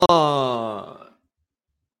You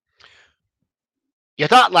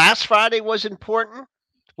thought last Friday was important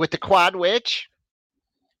with the quad witch?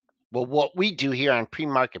 Well, what we do here on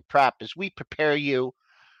pre-market prep is we prepare you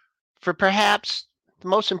for perhaps the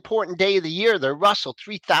most important day of the year, the Russell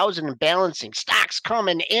 3000 and balancing. Stocks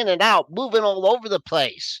coming in and out, moving all over the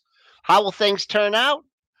place. How will things turn out?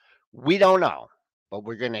 We don't know, but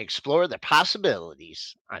we're going to explore the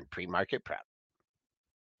possibilities on pre-market prep.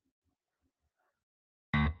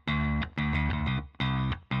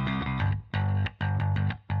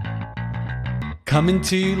 Coming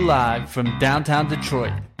to you live from downtown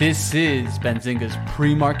Detroit, this is Benzinga's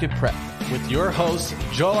Pre-Market Prep with your hosts,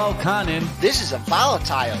 Joel Elkanin. This is a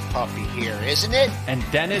volatile puppy here, isn't it? And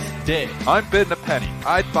Dennis Dick. I'm bidding a penny.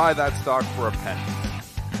 I'd buy that stock for a penny.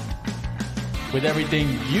 With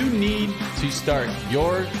everything you need to start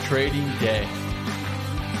your trading day.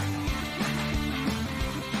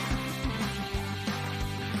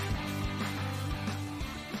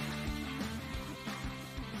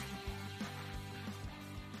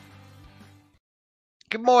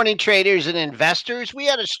 Good morning, traders and investors. We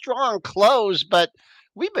had a strong close, but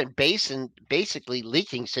we've been basically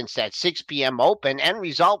leaking since that 6 p.m. open. End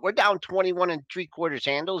result, we're down 21 3/4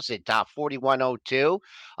 handles at 41.02.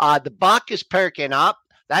 The buck is perking up.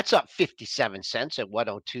 That's up 57 cents at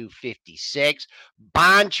 102.56.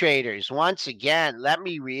 Bond traders, once again, let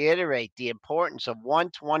me reiterate the importance of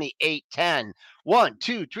 128.10. 1,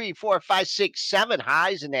 2, 3, 4, 5, 6, 7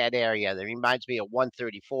 highs in that area. That reminds me of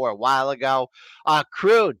 134 a while ago.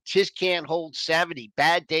 Crude just can't hold 70.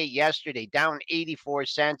 Bad day yesterday, down 84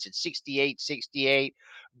 cents at 68.68.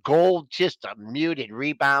 Gold just a muted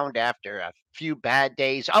rebound after a few bad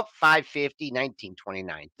days, up 550,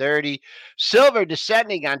 1929.30. Silver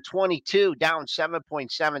descending on 22, down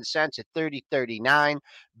 7.7 cents at 30.39.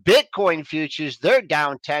 Bitcoin futures, they're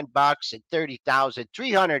down $10 at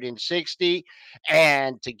 30,360.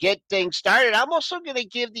 And to get things started, I'm also going to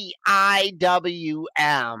give the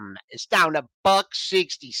IWM. It's down a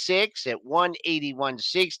 $1.66 at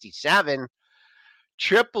 181.67.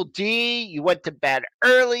 Triple D, you went to bed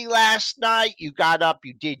early last night. You got up,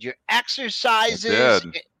 you did your exercises,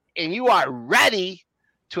 and you are ready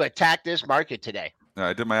to attack this market today.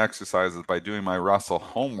 I did my exercises by doing my Russell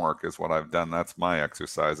homework is what I've done. That's my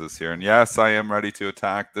exercises here. And yes, I am ready to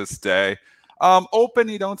attack this day. Open,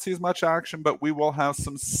 you don't see as much action, but we will have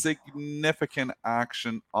some significant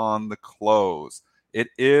action on the close. It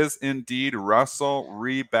is indeed Russell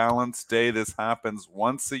Rebalance Day. This happens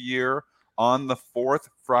once a year on the fourth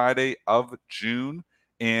Friday of June.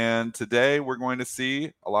 And today we're going to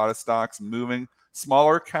see a lot of stocks moving.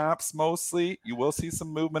 Smaller caps mostly. You will see some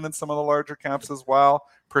movement in some of the larger caps as well.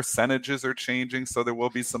 Percentages are changing, so there will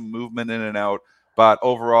be some movement in and out. But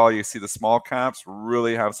overall, you see the small caps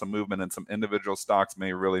really have some movement, and some individual stocks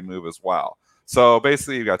may really move as well. So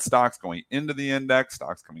basically, you've got stocks going into the index,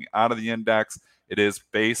 stocks coming out of the index. It is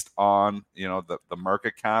based on the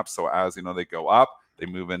market cap. So as they go up, they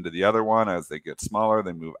move into the other one. As they get smaller,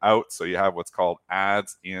 they move out. So you have what's called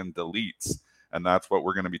adds and deletes. And that's what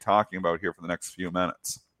we're going to be talking about here for the next few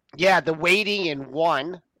minutes. Yeah, the weighting in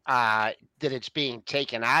one that it's being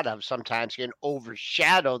taken out of sometimes can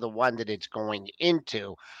overshadow the one that it's going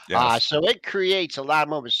into. Yes. So it creates a lot of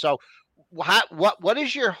movement. So what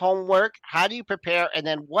is your homework? How do you prepare? And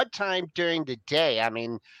then what time during the day? I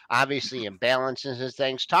mean, obviously imbalances and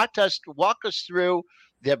things. Walk us through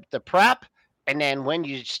the prep, and then when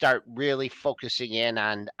you start really focusing in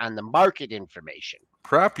on the market information.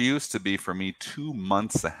 Prep used to be for me 2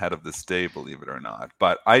 months ahead of this day, believe it or not.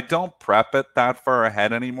 But I don't prep it that far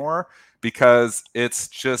ahead anymore because it's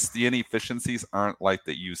just the inefficiencies aren't like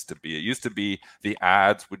they used to be. It used to be the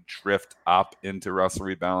ads would drift up into Russell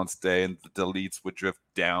Rebalance Day and the deletes would drift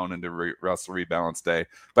down into Russell Rebalance Day.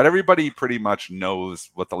 But everybody pretty much knows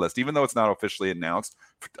what the list, even though it's not officially announced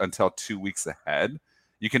until 2 weeks ahead.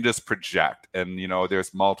 You can just project, and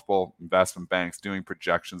there's multiple investment banks doing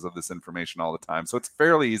projections of this information all the time, so it's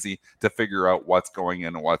fairly easy to figure out what's going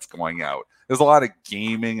in and what's going out. There's a lot of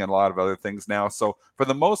gaming and a lot of other things now, so for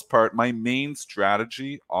the most part, my main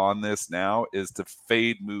strategy on this now is to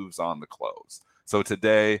fade moves on the close. So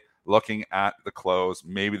today, looking at the close,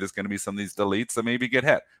 maybe there's going to be some of these deletes that maybe get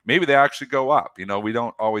hit. Maybe they actually go up. We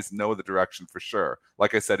don't always know the direction for sure.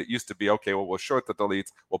 Like I said, it used to be, okay, well, we'll short the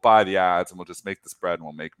deletes, we'll buy the ads, and we'll just make the spread and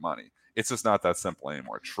we'll make money. It's just not that simple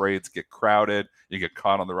anymore. Trades get crowded. You get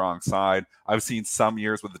caught on the wrong side. I've seen some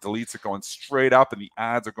years where the deletes are going straight up and the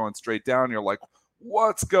ads are going straight down. And you're like,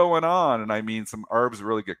 what's going on? And I mean, some ARBs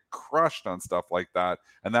really get crushed on stuff like that.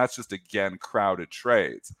 And that's just, again, crowded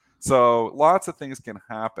trades. So lots of things can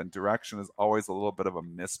happen. Direction is always a little bit of a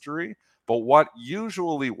mystery. But what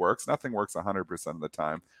usually works, nothing works 100% of the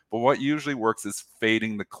time, but what usually works is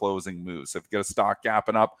fading the closing move. So if you get a stock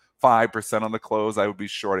gapping up 5% on the close, I would be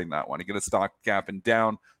shorting that one. You get a stock gapping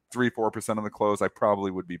down 3-4% on the close, I probably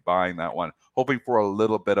would be buying that one, hoping for a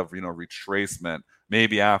little bit of retracement,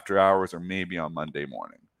 maybe after hours or maybe on Monday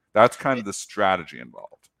morning. That's kind of the strategy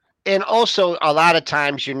involved. And also, a lot of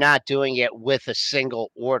times you're not doing it with a single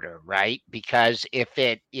order, right? Because if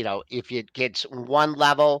it gets one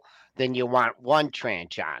level, then you want one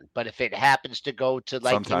tranche on. But if it happens to go to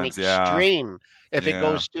like an Sometimes, yeah. extreme, if it Yeah.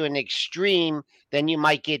 goes to an extreme, then you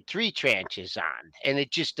might get three tranches on. And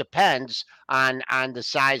it just depends on the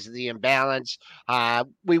size of the imbalance.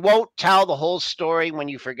 We won't tell the whole story when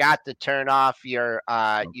you forgot to turn off Oh your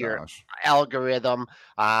gosh. algorithm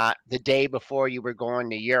the day before you were going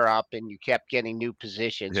to Europe and you kept getting new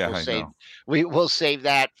positions. Yeah, I know. We will save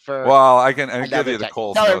that for Well, I can give another you the time.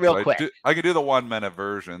 Coles Tell it notes. real So quick. I could do the 1 minute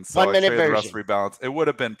version. So One I minute traded the rest version. rebalance. It would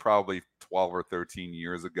have been probably 12 or 13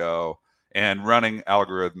 years ago, and running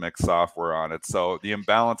algorithmic software on it. So the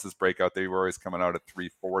imbalances breakout, they were always coming out at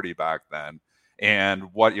 340 back then.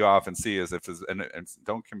 And what you often see is and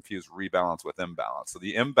don't confuse rebalance with imbalance. So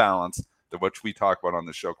the imbalance, which we talk about on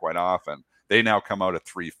the show quite often, they now come out at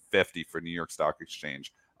 350 for New York Stock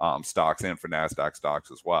Exchange stocks and for NASDAQ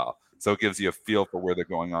stocks as well. So it gives you a feel for where they're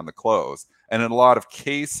going on the close. And in a lot of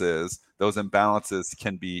cases, those imbalances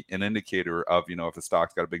can be an indicator of, if a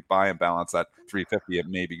stock's got a big buy imbalance at 350, it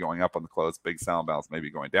may be going up on the close. Big sell imbalance may be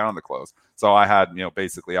going down on the close. So I had,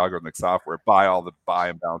 basically algorithmic software buy all the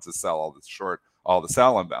buy imbalances, sell all the short, all the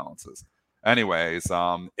sell imbalances. Anyways,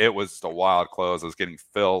 it was just a wild close. I was getting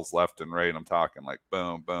fills left and right. I'm talking like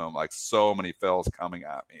boom, boom, like so many fills coming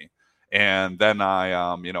at me. And then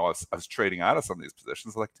I was trading out of some of these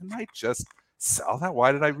positions. Like, didn't I just sell that?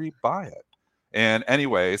 Why did I rebuy it? And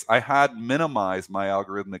anyways, I had minimized my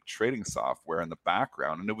algorithmic trading software in the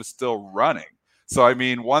background, and it was still running. So I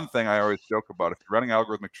mean, one thing I always joke about: if you're running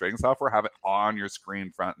algorithmic trading software, have it on your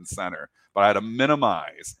screen front and center. But I had a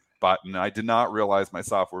minimize button. I did not realize my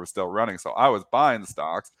software was still running, so I was buying the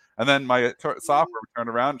stocks, and then my software turned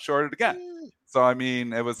around and shorted again. So I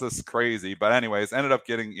mean, it was just crazy. But anyways, ended up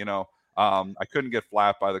getting I couldn't get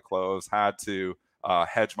flat by the close. Had to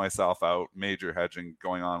hedge myself out. Major hedging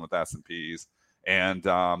going on with S&Ps, and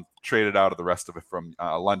traded out of the rest of it from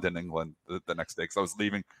London, England, the next day because I was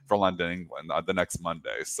leaving for London, England the next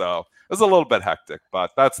Monday. So it was a little bit hectic,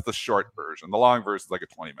 but that's the short version. The long version is like a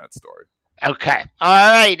 20-minute story. Okay.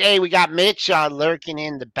 All right. Hey, we got Mitch lurking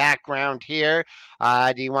in the background here.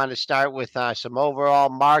 Do you want to start with some overall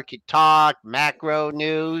market talk, macro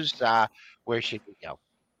news? Where should we go?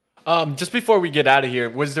 Just before we get out of here,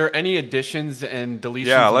 was there any additions and deletions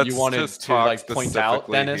Yeah, that you let's wanted just to talk point out,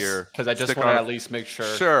 specifically Dennis? here. Because I just Stick want to on at least make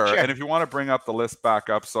sure. Sure. And if you want to bring up the list back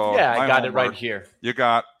up, so Yeah, I my got it right homework, here. You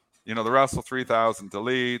got, the Russell 3000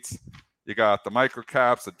 deletes. You got the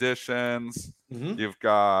microcaps additions. You've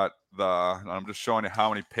got I'm just showing you how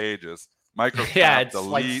many pages. Microcap Yeah, it's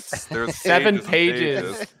deletes. like There's 7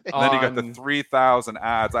 pages. And then you got the 3,000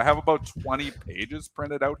 ads. I have about 20 pages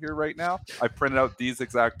printed out here right now. I printed out these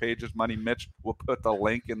exact pages. Money Mitch will put the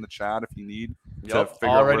link in the chat if you need to figure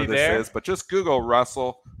out where this is. But just Google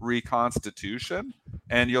Russell Reconstitution,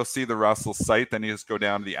 and you'll see the Russell site. Then you just go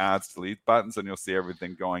down to the ads delete buttons, and you'll see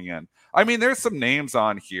everything going in. I mean, there's some names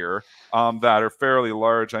on here that are fairly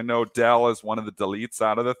large. I know Dell is one of the deletes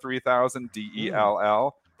out of the 3,000,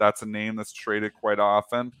 DELL. That's a name that's traded quite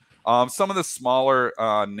often. Some of the smaller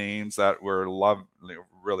names that were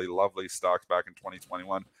really lovely stocks back in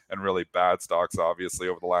 2021 and really bad stocks, obviously,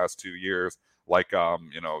 over the last 2 years, like,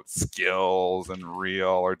 Skills and Real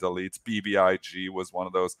or deletes. BBIG was one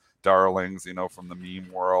of those darlings, from the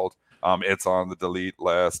meme world. It's on the delete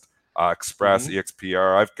list. Express,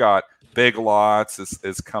 EXPR. I've got Big Lots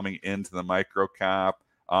is coming into the microcap.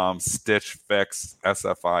 Stitch Fix,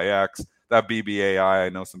 SFIX. That BBAI, I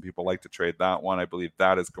know some people like to trade that one. I believe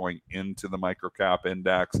that is going into the microcap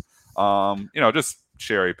index. Just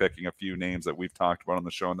cherry picking a few names that we've talked about on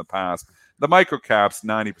the show in the past. The microcaps,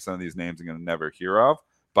 90% of these names you're going to never hear of.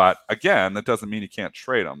 But again, that doesn't mean you can't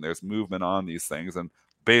trade them. There's movement on these things. And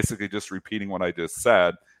basically just repeating what I just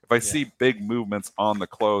said, if I see big movements on the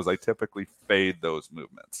close, I typically fade those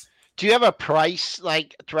movements. Do you have a price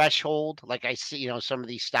like threshold? Like I see, some of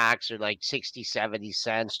these stocks are like 60, 70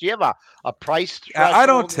 cents. Do you have a price threshold? I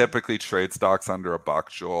don't typically trade stocks under $1,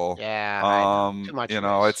 Joel. Yeah, too much risk.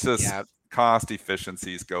 It's just cost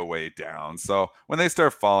efficiencies go way down. So when they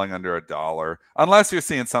start falling under $1, unless you're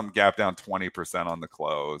seeing something gap down 20% on the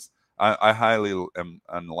close, I highly am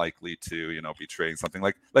unlikely to, be trading something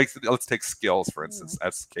like let's take skills for instance,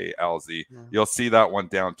 SKLZ. You'll see that one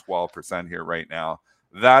down 12% here right now.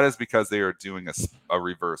 That is because they are doing a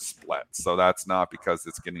reverse split. So that's not because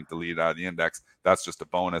it's getting deleted out of the index. That's just a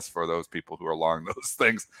bonus for those people who are long those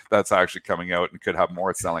things. That's actually coming out and could have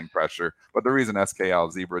more selling pressure. But the reason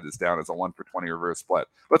SKL Zebra is down is a 1 for 20 reverse split.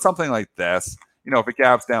 But something like this, if it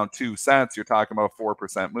gaps down 2 cents, you're talking about a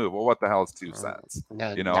 4% move. Well, what the hell is 2 cents?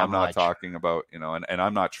 No, not I'm not much. talking about, and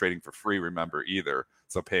I'm not trading for free, remember, either.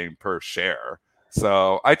 So paying per share.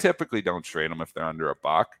 So I typically don't trade them if they're under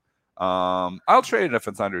 $1. I'll trade it if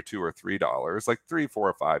it's under $2 or $3, like $3, $4,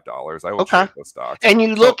 or $5. I will Okay. trade those stocks. And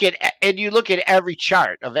you So look at every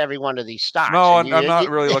chart of every one of these stocks. no, and I'm not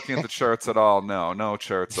really looking at the charts at all. No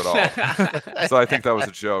charts at all. So I think that was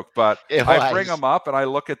a joke. But It I bring was. them up and I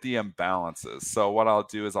look at the imbalances. So what I'll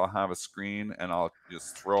do is I'll have a screen and I'll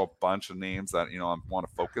just throw a bunch of names that I want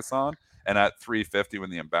to focus on. And at 350,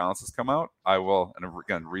 when the imbalances come out, I will, and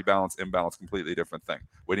again, rebalance, imbalance, completely different thing.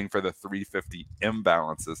 Waiting for the 350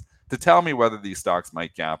 imbalances to tell me whether these stocks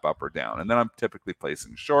might gap up or down. And then I'm typically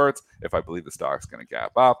placing shorts if I believe the stock's going to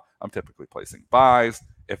gap up. I'm typically placing buys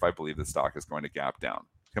if I believe the stock is going to gap down.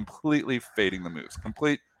 Completely fading the moves.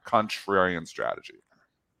 Complete contrarian strategy.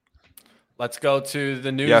 Let's go to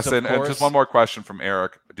the news. Yes, of and course. just one more question from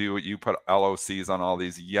Eric. Do you put LOCs on all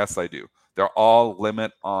these? Yes, I do. They're all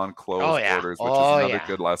limit on close orders, which is another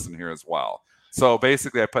good lesson here as well. So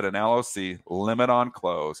basically, I put an LOC, limit on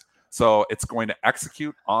close. So it's going to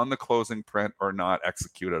execute on the closing print or not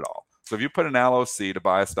execute at all. So if you put an LOC to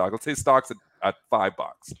buy a stock, let's say stock's at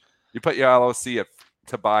 $5, you put your LOC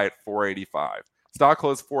to buy at $4.85. Stock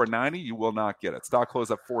close $4.90, you will not get it. Stock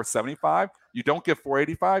close at $4.75, you don't get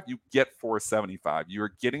 $4.85, you get $4.75.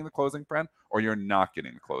 You're getting the closing print or you're not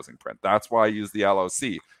getting the closing print. That's why I use the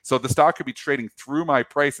LOC. So the stock could be trading through my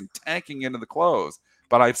price and tanking into the close,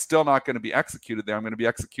 but I'm still not going to be executed there. I'm going to be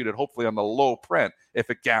executed hopefully on the low print if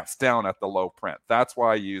it gaps down at the low print. That's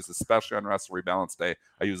why I use, especially on Russell Rebalance Day,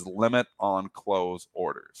 I use limit on close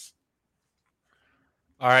orders.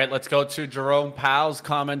 All right, let's go to Jerome Powell's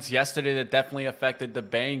comments yesterday that definitely affected the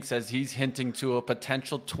banks, as he's hinting to a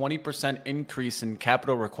potential 20% increase in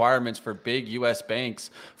capital requirements for big U.S.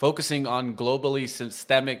 banks, focusing on globally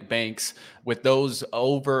systemic banks with those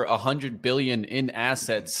over $100 billion in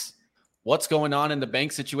assets. What's going on in the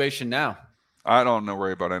bank situation now? I don't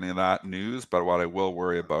worry about any of that news, but what I will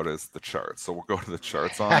worry about is the charts. So we'll go to the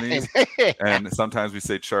charts on these. And sometimes we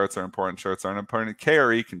say charts are important, charts aren't important.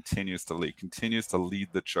 KRE continues to lead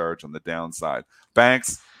the charge on the downside.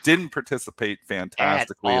 Banks didn't participate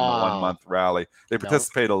fantastically in the 1 month rally. They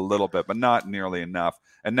participated a little bit, but not nearly enough.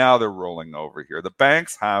 And now they're rolling over here. The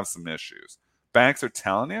banks have some issues. Banks are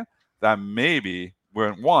telling you that maybe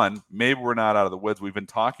we're not out of the woods. We've been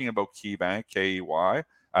talking about KeyBank, KEY,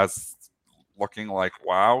 as looking like,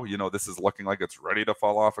 wow, this is looking like it's ready to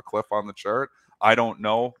fall off a cliff on the chart. I don't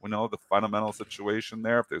know, the fundamental situation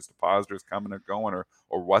there, if there's depositors coming or going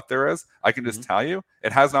or what there is. I can just tell you,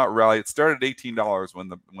 it has not rallied. It started at $18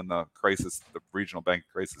 when the crisis, the regional bank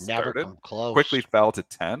crisis started. Quickly fell to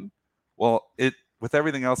 10. Well, with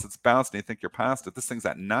everything else that's bounced and you think you're past it, this thing's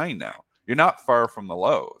at 9 now. You're not far from the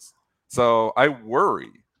lows. So I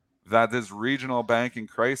worry that this regional banking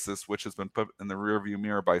crisis, which has been put in the rearview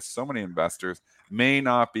mirror by so many investors, may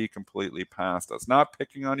not be completely past us. Not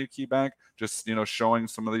picking on you, KeyBank, just showing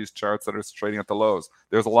some of these charts that are trading at the lows.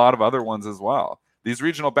 There's a lot of other ones as well. These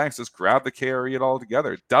regional banks just grab the KRE it all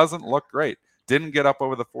together. It doesn't look great. Didn't get up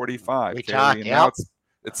over the 45 KRE, and now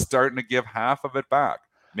it's starting to give half of it back.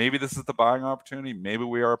 Maybe this is the buying opportunity. Maybe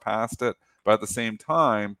we are past it. But at the same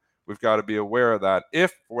time, we've got to be aware that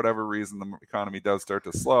if, for whatever reason, the economy does start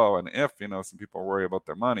to slow, and if some people worry about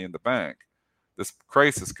their money in the bank, this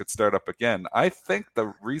crisis could start up again. I think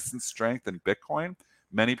the recent strength in Bitcoin,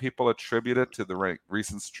 many people attribute it to the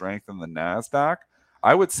recent strength in the NASDAQ.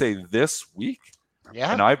 I would say this week,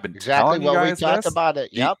 and I've been telling you guys this, about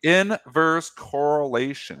it. The inverse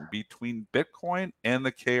correlation between Bitcoin and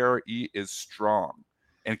the KRE is strong.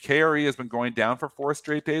 And KRE has been going down for 4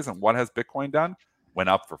 straight days, and what has Bitcoin done? Went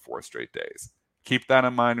up for 4 straight days. Keep that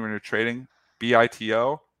in mind when you're trading.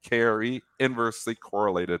 BITO, KRE, inversely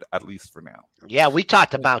correlated, at least for now. Yeah, we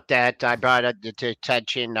talked about that. I brought it to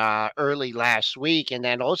attention early last week. And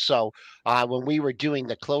then also when we were doing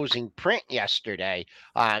the closing print yesterday,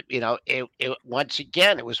 once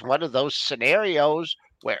again, it was one of those scenarios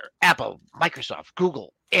where Apple, Microsoft,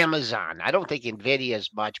 Google, Amazon, I don't think NVIDIA as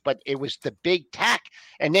much, but it was the big tech.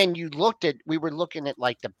 And then we were looking at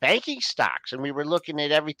like the banking stocks, and we were looking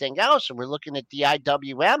at everything else, and we're looking at the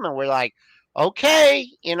IWM, and we're like, okay,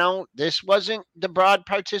 this wasn't the broad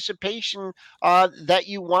participation that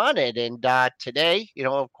you wanted. And today,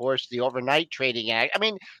 of course, the overnight trading act. I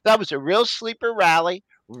mean, that was a real sleeper rally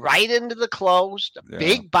right into the close, a Yeah.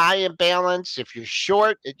 big buy imbalance. If you're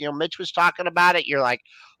short, Mitch was talking about it. You're like,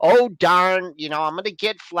 oh, darn, I'm going to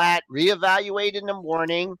get flat, reevaluate in the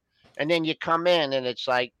morning. And then you come in and it's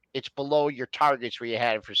like, it's below your targets where you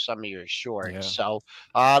had it for some of your shorts. Yeah. So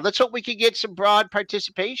let's hope we could get some broad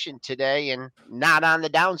participation today and not on the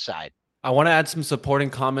downside. I want to add some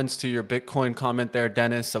supporting comments to your Bitcoin comment there,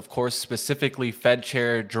 Dennis. Of course, specifically, Fed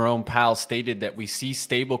Chair Jerome Powell stated that we see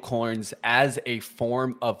stable coins as a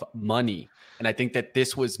form of money. And I think that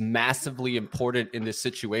this was massively important in this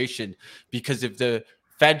situation, because if the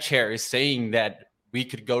Fed Chair is saying that we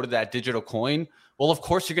could go to that digital coin, well, of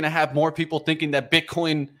course, you're going to have more people thinking that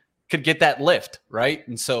Bitcoin could get that lift, right?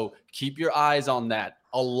 And so keep your eyes on that.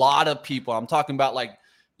 A lot of people, I'm talking about, like,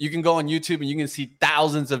 you can go on YouTube and you can see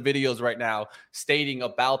thousands of videos right now stating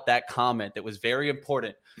about that comment that was very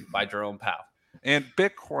important by Jerome Powell. And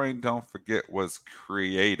Bitcoin, don't forget, was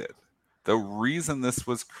created. The reason this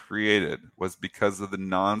was created was because of the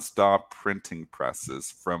nonstop printing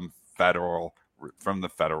presses from the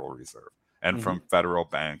Federal Reserve and from federal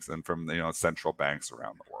banks and from central banks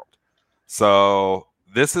around the world. So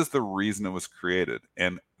this is the reason it was created.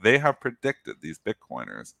 And they have predicted, these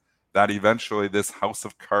Bitcoiners, that eventually this house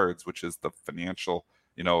of cards, which is the financial,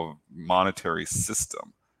 monetary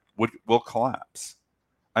system, will collapse.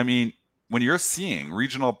 I mean, when you're seeing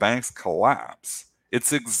regional banks collapse,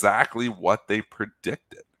 it's exactly what they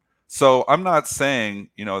predicted. So I'm not saying,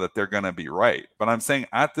 that they're going to be right, but I'm saying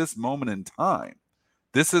at this moment in time,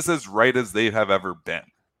 this is as right as they have ever been.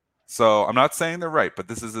 So I'm not saying they're right, but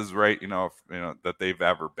this is as right, that they've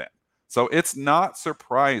ever been. So it's not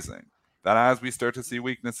surprising that as we start to see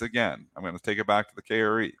weakness again, I'm going to take it back to the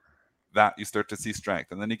KRE, that you start to see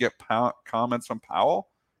strength. And then you get comments from Powell,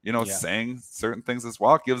 saying certain things as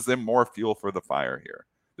well. It gives them more fuel for the fire here.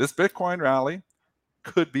 This Bitcoin rally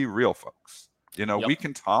could be real, folks. We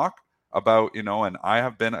can talk about, and I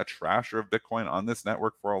have been a trasher of Bitcoin on this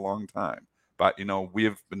network for a long time. But, we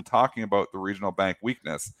have been talking about the regional bank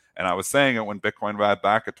weakness. And I was saying it when Bitcoin was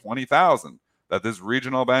back at 20,000, that this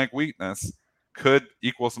regional bank weakness could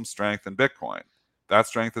equal some strength in Bitcoin. That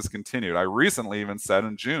strength has continued. I recently even said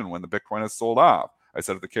in June, when the Bitcoin has sold off, I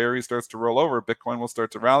said if the carry starts to roll over, Bitcoin will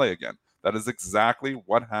start to rally again. That is exactly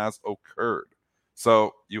what has occurred.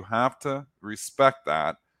 So you have to respect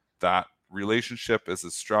that relationship is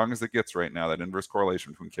as strong as it gets right now, that inverse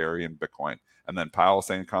correlation between carry and Bitcoin. And then Powell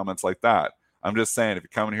saying comments like that. I'm just saying, if you're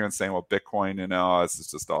coming here and saying, well, Bitcoin, this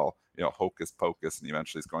is just all, hocus pocus, and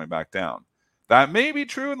eventually it's going back down. That may be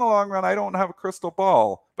true in the long run. I don't have a crystal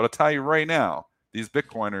ball, but I'll tell you right now, these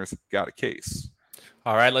Bitcoiners got a case.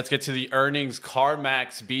 All right, let's get to the earnings.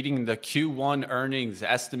 CarMax beating the Q1 earnings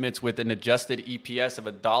estimates with an adjusted EPS of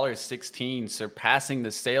 $1.16, surpassing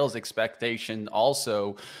the sales expectation.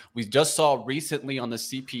 Also, we just saw recently on the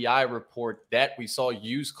CPI report that we saw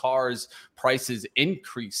used cars prices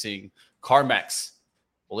increasing. CarMax,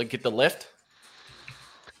 will it get the lift?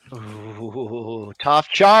 Ooh, tough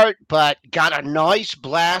chart, but got a nice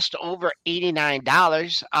blast over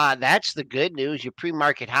 $89. That's the good news. Your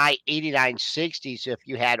pre-market high $89.60. So if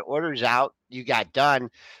you had orders out, you got done.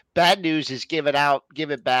 Bad news is give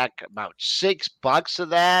it back about $6 of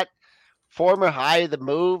that. Former high of the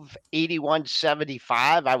move,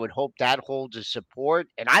 81.75. I would hope that holds a support,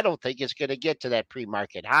 and I don't think it's going to get to that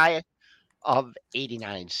pre-market high of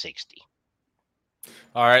 89.60.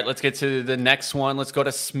 All right, let's get to the next one. Let's go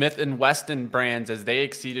to Smith & Wesson brands, as they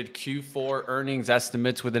exceeded Q4 earnings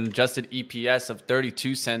estimates with an adjusted EPS of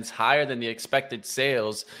 32 cents, higher than the expected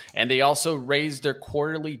sales. And they also raised their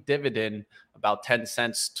quarterly dividend about 10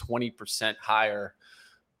 cents, 20% higher.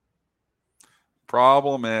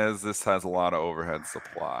 Problem is, this has a lot of overhead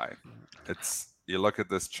supply. You look at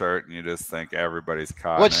this chart and you just think everybody's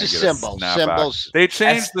caught. What's the symbol? Symbols. They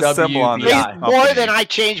changed the symbol on this company. More than I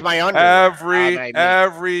change my underwear.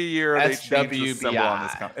 Every year they change the SWBI. symbol on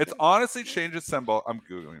this company. It's honestly changed its symbol. I'm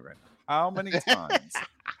Googling right now. How many times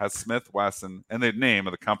has Smith Wesson, and the name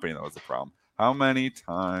of the company that was the problem, how many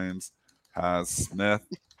times has Smith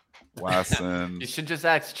Wesson You should just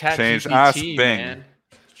ask ChatGPT, Bing,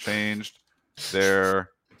 changed their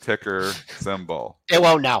ticker symbol? It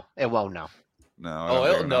won't know. No.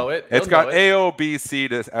 It'll know it. It's got AOBC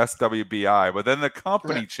to SWBI, but then the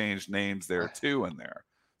company changed names there too in there.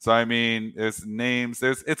 So I mean, there's names.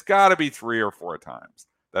 It's got to be 3 or 4 times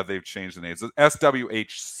that they've changed the names.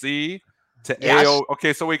 SWHC to AO.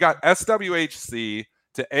 Okay, so we got SWHC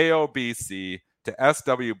to AOBC to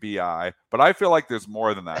SWBI, but I feel like there's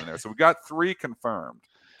more than that in there. So we got 3 confirmed,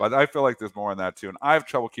 but I feel like there's more in that too. And I have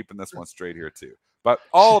trouble keeping this one straight here too. But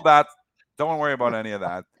all of that, don't worry about any of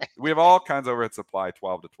that. We have all kinds of overhead supply,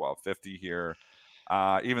 12 to 12.50 here.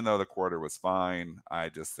 Even though the quarter was fine, I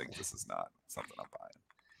just think this is not something I'm buying.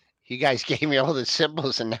 You guys gave me all the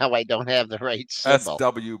symbols, and now I don't have the right symbol.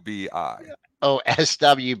 SWBI. Oh,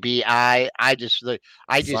 SWBI. I just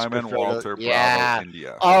Simon prefer Walter yeah. Bravo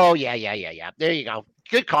India. Oh, yeah. There you go.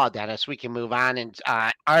 Good call, Dennis. We can move on. And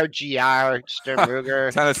RGR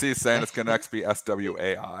Sturmruger. Tennessee saying it's going to next be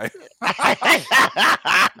SWAI.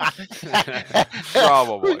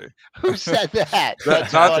 Probably. Who said that?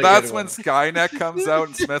 That's when Skynet comes out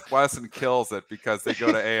and Smith Wesson kills it because they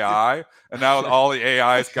go to AI, and now all the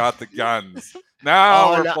AIs got the guns.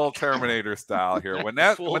 Now we're full Terminator style here. When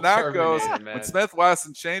that goes, man. When Smith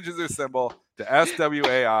Wesson changes their symbol to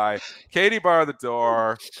SWAI, Katie bar the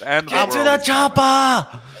door. Get to the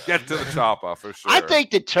chopper. Get to the chopper for sure. I think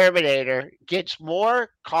the Terminator gets more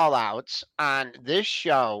call outs on this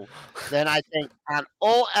show than I think on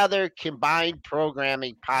all other combined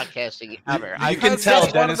programming podcasting ever. You can tell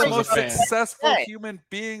Dennis one of the was most a fan. successful human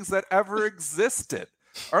beings that ever existed.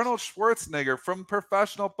 Arnold Schwarzenegger, from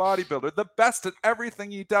professional bodybuilder, the best at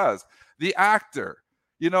everything he does. The actor,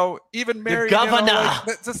 even married, the governor,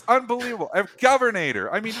 just unbelievable. Governor.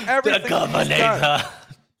 I mean, everything. The governor.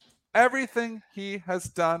 Everything he has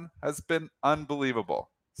done has been unbelievable.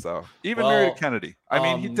 So even married to Kennedy. I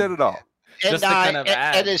mean, he did it all.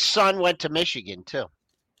 And his son went to Michigan too.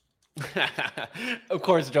 Of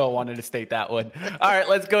course, Joe wanted to state that one. All right,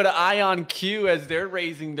 let's go to IonQ as they're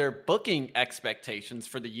raising their booking expectations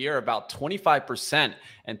for the year about 25%,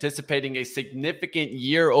 anticipating a significant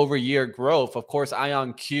year-over-year growth. Of course,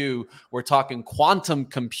 IonQ, we're talking quantum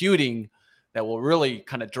computing that will really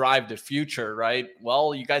kind of drive the future, right?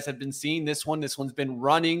 Well, you guys have been seeing this one. This one's been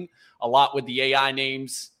running a lot with the AI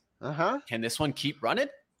names. Can this one keep running?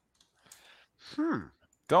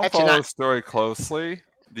 Don't follow the story closely.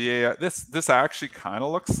 The this actually kind of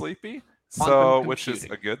looks sleepy, which is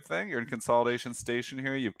a good thing. You're in consolidation station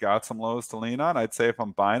here. You've got some lows to lean on. I'd say if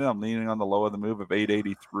I'm buying it, I'm leaning on the low of the move of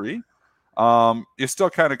 883. You're still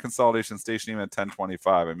kind of consolidation station even at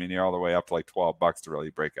 1025. I mean, you're all the way up to like $12 to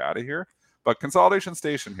really break out of here. But consolidation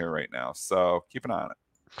station here right now, so keep an eye on it.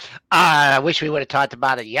 I wish we would have talked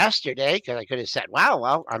about it yesterday because I could have said, wow,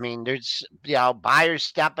 well, I mean, there's, buyers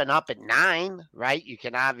stepping up at 9, right? You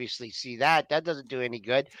can obviously see that. That doesn't do any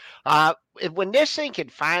good. When this thing can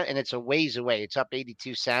find, and it's a ways away, it's up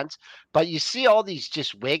 82 cents, but you see all these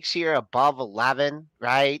just wicks here above 11,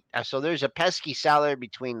 right? So there's a pesky seller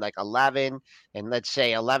between like 11 and let's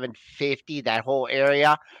say 11.50, that whole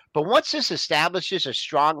area. But once this establishes a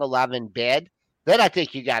strong 11 bid, then I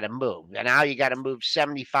think you got to move. And now you got to move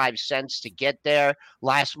 75 cents to get there.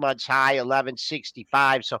 Last month's high,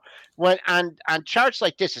 11.65. So when on charts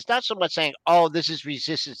like this, it's not so much saying, oh, this is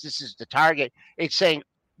resistance, this is the target. It's saying,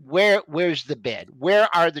 where's the bid? Where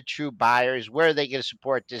are the true buyers? Where are they going to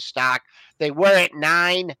support this stock? They were at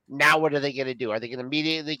 9. Now what are they going to do? Are they going to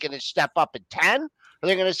immediately going to step up at 10? Or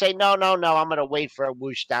they're going to say, no, I'm going to wait for a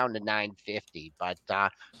whoosh down to 950. But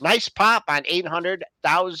nice pop on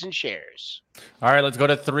 800,000 shares. All right, let's go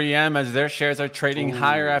to 3M as their shares are trading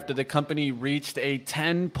higher after the company reached a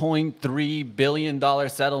 $10.3 billion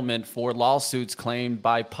settlement for lawsuits claimed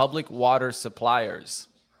by public water suppliers.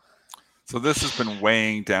 So this has been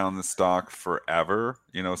weighing down the stock forever.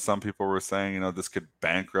 Some people were saying, this could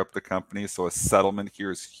bankrupt the company. So a settlement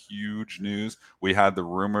here is huge news. We had the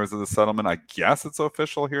rumors of the settlement. I guess it's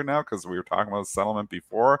official here now because we were talking about the settlement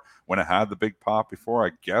before when it had the big pop before.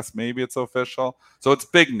 I guess maybe it's official. So it's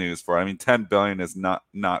big news for it. I mean, $10 billion is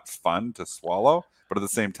not fun to swallow, but at the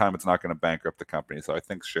same time, it's not going to bankrupt the company. So I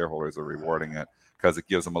think shareholders are rewarding it because it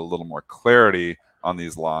gives them a little more clarity on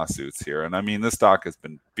these lawsuits here. And I mean, this stock has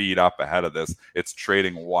been beat up ahead of this. It's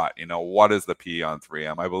trading what? What is the PE on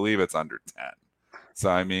 3M? I believe it's under 10.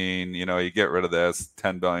 So, I mean, you get rid of this.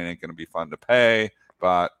 10 billion ain't going to be fun to pay,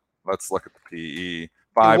 but let's look at the PE.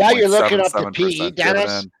 While you're looking up the PE,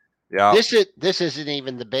 Dennis, yeah, this isn't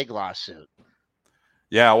even the big lawsuit.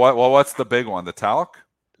 Yeah. What's the big one? The talc?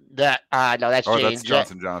 No, that's that's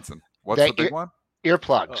Johnson Johnson. What's the big one?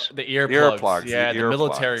 Earplugs. The earplugs. Yeah, the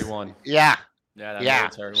military one. Yeah.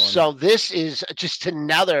 Military one. So this is just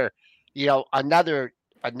another another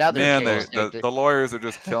Man, case. the lawyers are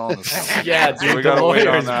just killing us. Yeah, dude, so we got to wait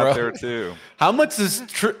on that, bro. there too. How much does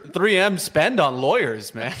 3M spend on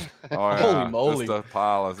lawyers, man? Oh, yeah. Holy moly. Just a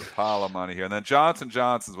pile of money here. And then Johnson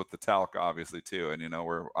Johnson's with the talc, obviously, too. And,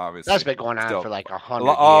 we're obviously... That's been going on for like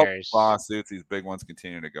 100 years. Lawsuits, these big ones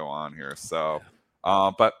continue to go on here. So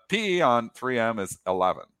But PE on 3M is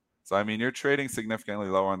 11. So, I mean, you're trading significantly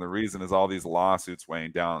lower, and the reason is all these lawsuits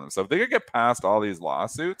weighing down on them. So, if they could get past all these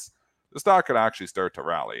lawsuits, the stock could actually start to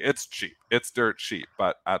rally. It's cheap. It's dirt cheap.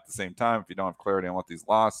 But at the same time, if you don't have clarity on what these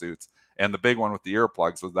lawsuits, and the big one with the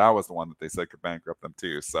earplugs, that was the one that they said could bankrupt them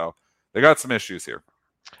too. So, they got some issues here.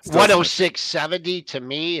 106.70 to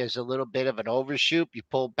me is a little bit of an overshoot. You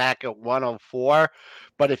pull back at 104.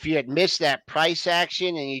 But if you had missed that price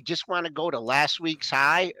action and you just want to go to last week's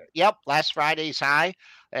high, last Friday's high,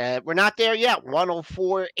 we're not there yet.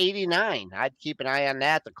 104.89. I'd keep an eye on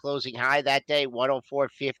that. The closing high that day,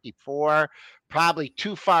 104.54. Probably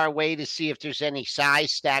too far away to see if there's any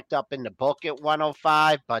size stacked up in the book at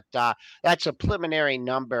 105, but that's a preliminary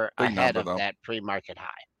number Big ahead number, of though. that pre-market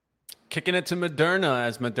high. Kicking it to Moderna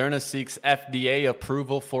as Moderna seeks FDA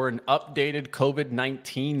approval for an updated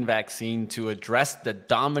COVID-19 vaccine to address the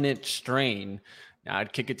dominant strain. Now,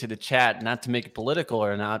 I'd kick it to the chat, not to make it political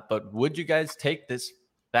or not, but would you guys take this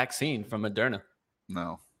vaccine from Moderna?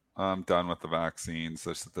 No, I'm done with the vaccines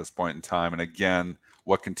just at this point in time. And again,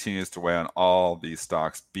 what continues to weigh on all these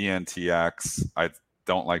stocks, BNTX, I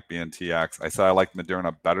don't like BNTX. I said I like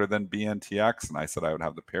Moderna better than BNTX, and I said I would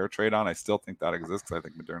have the pair trade on. I still think that exists because I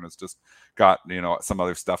think Moderna's just got, some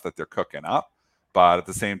other stuff that they're cooking up. But at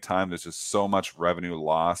the same time, there's just so much revenue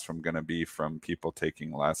loss from people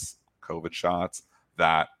taking less COVID shots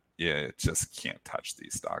that it just can't touch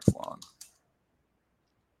these stocks long.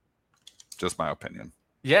 Just my opinion.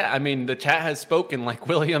 Yeah, I mean, the chat has spoken, like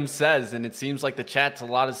William says, and it seems like the chat's a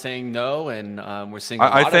lot of saying no, and we're seeing a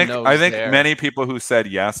lot of no's I think there. many people who said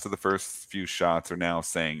yes to the first few shots are now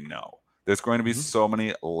saying no. There's going to be so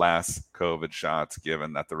many less COVID shots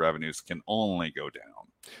given that the revenues can only go down.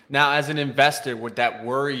 Now, as an investor, would that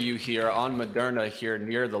worry you here on Moderna here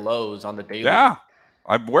near the lows on the daily? Yeah,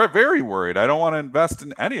 we're very worried. I don't want to invest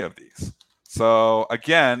in any of these. So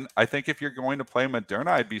again, I think if you're going to play Moderna,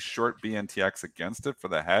 I'd be short BNTX against it for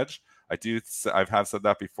the hedge. I have said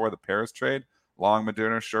that before the pairs trade. Long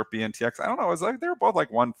Moderna, short BNTX. I don't know. It's like they were both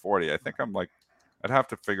like 140. I think I'd have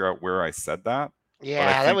to figure out where I said that.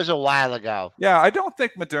 Yeah, that was a while ago. Yeah, I don't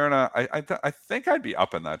think Moderna. I think I'd be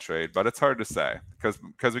up in that trade, but it's hard to say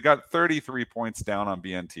because we got 33 points down on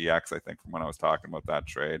BNTX. I think from when I was talking about that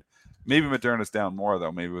trade. Maybe Moderna's down more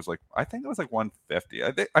though. Maybe it was I think it was like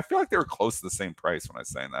 150. I feel like they were close to the same price when I was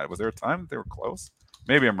saying that. Was there a time that they were close?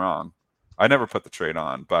 Maybe I'm wrong. I never put the trade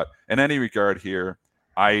on, but in any regard here,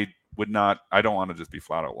 I don't want to just be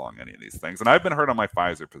flat out long any of these things. And I've been hurt on my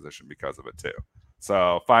Pfizer position because of it too.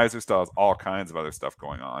 So Pfizer still has all kinds of other stuff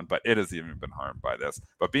going on, but it has even been harmed by this.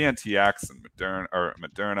 But BNTX and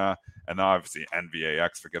Moderna, and obviously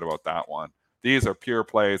NVAX, forget about that one. These are pure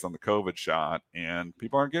plays on the COVID shot, and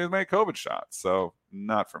people aren't getting as many COVID shots, so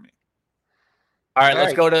not for me. All right,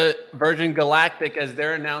 let's go to Virgin Galactic as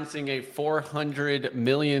they're announcing a $400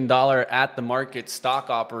 million at-the-market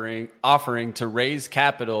stock offering to raise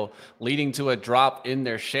capital, leading to a drop in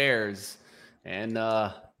their shares. And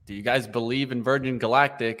do you guys believe in Virgin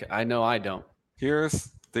Galactic? I know I don't.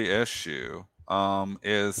 Here's the issue.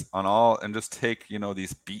 Is on all, and just take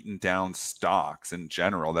these beaten down stocks in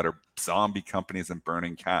general that are zombie companies and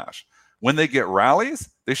burning cash. When they get rallies,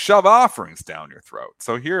 they shove offerings down your throat.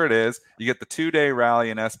 So here it is. You get the 2-day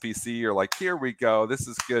rally in SPC. You're like, here we go. This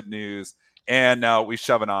is good news. And now we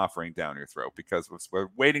shove an offering down your throat because we're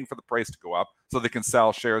waiting for the price to go up so they can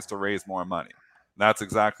sell shares to raise more money. And that's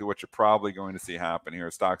exactly what you're probably going to see happen here.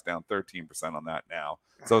 Stock's down 13% on that now.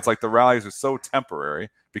 So it's like the rallies are so temporary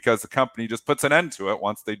because the company just puts an end to it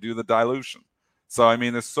once they do the dilution. So, I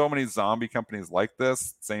mean, there's so many zombie companies like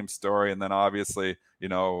this, same story. And then obviously,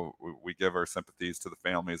 we give our sympathies to the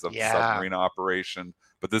families of the submarine operation.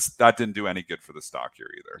 But that didn't do any good for the stock here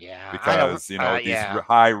either. Yeah, because, these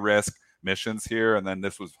high risk missions here. And then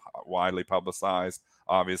this was widely publicized.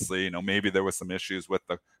 Obviously, maybe there was some issues with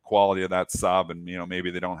the quality of that sub, and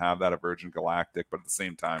maybe they don't have that at Virgin Galactic, but at the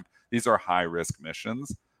same time, these are high risk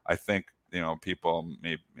missions. I think people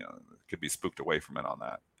maybe could be spooked away from it on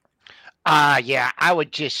that. Yeah, I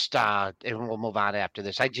would just and we'll move on after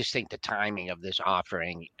this. I just think the timing of this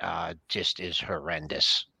offering just is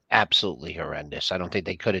horrendous. Absolutely horrendous. I don't think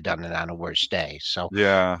they could have done it on a worse day. So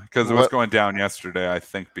yeah, because it was going down yesterday, I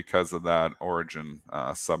think, because of that Origin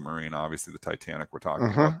submarine, obviously the Titanic we're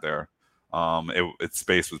talking about there. Its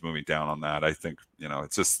space was moving down on that. I think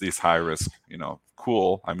it's just these high risk,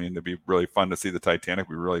 cool. I mean, it'd be really fun to see the Titanic. It'd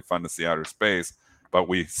be really fun to see outer space, but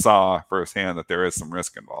we saw firsthand that there is some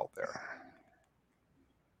risk involved there.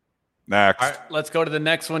 Next. All right, let's go to the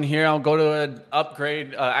next one here. I'll go to an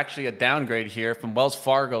upgrade, actually a downgrade here from Wells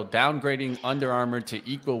Fargo, downgrading Under Armour to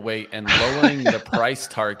equal weight and lowering the price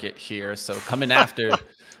target here. So coming after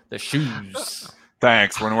the shoes.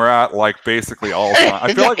 Thanks. When we're at like basically all time,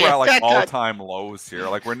 I feel like we're at like all time lows here.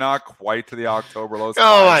 Like we're not quite to the October lows.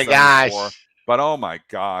 Oh my 574, gosh. but oh my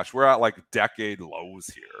gosh, we're at like decade lows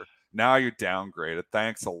here. Now you're downgraded.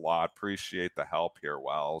 Thanks a lot. Appreciate the help here,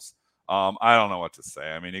 Wells. I don't know what to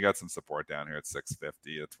say. I mean, you got some support down here at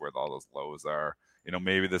 650. It's where all those lows are.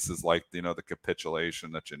 Maybe this is like, the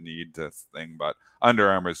capitulation that you need to thing, but Under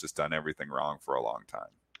Armour's just done everything wrong for a long time.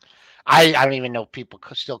 I don't even know people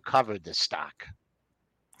still covered this stock.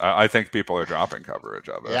 I think people are dropping coverage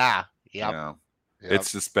of it. Yeah. Yep. Yeah.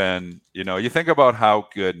 It's just been, you think about how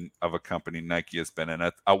good of a company Nike has been. And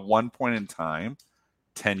at one point in time,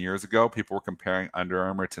 10 years ago, people were comparing Under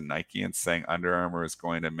Armour to Nike and saying Under Armour is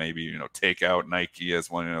going to maybe, take out Nike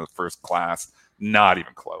as one of the first class. Not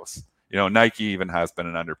even close. Nike even has been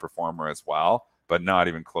an underperformer as well, but not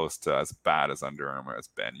even close to as bad as Under Armour has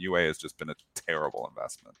been. UA has just been a terrible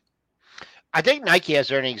investment. I think Nike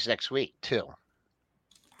has earnings next week, too.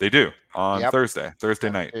 They do on Thursday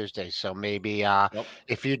night. Thursday. So maybe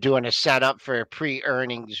if you're doing a setup for a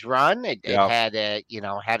pre-earnings run, it had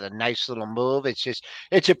a nice little move.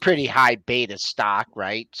 It's a pretty high beta stock,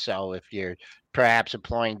 right? So if you're perhaps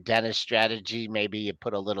employing Dennis strategy, maybe you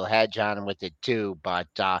put a little hedge on them with it too. But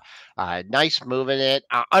nice move in it.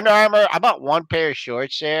 Under Armour, I bought one pair of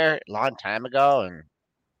shorts there a long time ago, and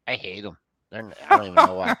I hate them. I don't even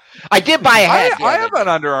know why. I did buy a hat. I have an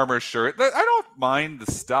Under Armour shirt. I don't mind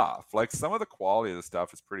the stuff. Like some of the quality of the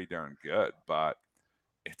stuff is pretty darn good, but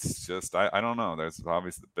it's just I don't know. There's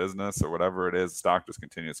obviously the business or whatever it is. Stock just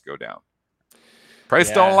continues to go down.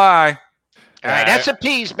 Price don't lie. All right,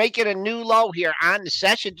 S&P's making a new low here on the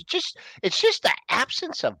session. It's just the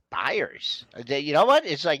absence of buyers. You know what?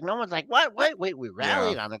 It's like no one's like, what? Wait, we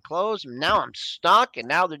rallied on the close, and now I'm stuck, and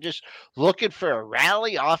now they're just looking for a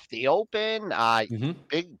rally off the open.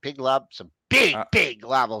 Big love, some big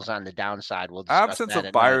levels on the downside. We'll discuss absence that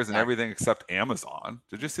of buyers and everything except Amazon.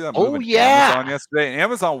 Did you see that Oh move in yeah, Amazon yesterday?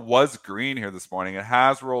 Amazon was green here this morning. It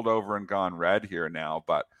has rolled over and gone red here now,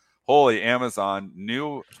 but. Holy, Amazon,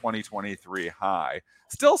 new 2023 high,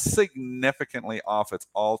 still significantly off its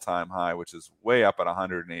all-time high, which is way up at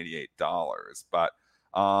 $188. But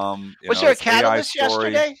was there a catalyst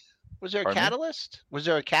yesterday? Was there a catalyst? Was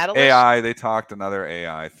there a catalyst? AI, they talked another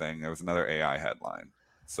AI thing. There was another AI headline.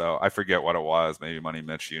 So I forget what it was. Maybe Money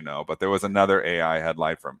Mitch, but there was another AI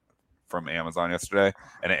headline from Amazon yesterday,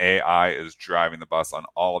 and AI is driving the bus on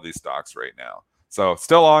all of these stocks right now. So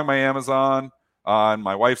still long my Amazon. On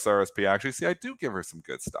my wife's RSP, actually, see, I do give her some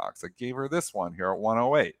good stocks. I gave her this one here at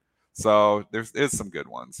 108. So there is some good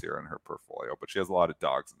ones here in her portfolio, but she has a lot of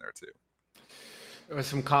dogs in there too. There were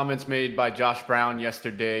some comments made by Josh Brown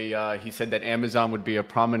yesterday. He said that Amazon would be a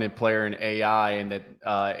prominent player in AI and that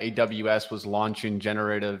AWS was launching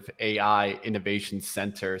Generative AI Innovation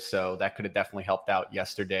Center. So that could have definitely helped out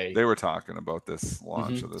yesterday. They were talking about this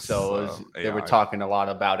launch of this. They were talking a lot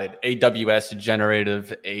about it. AWS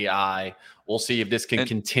Generative AI. We'll see if this can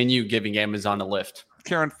continue giving Amazon a lift.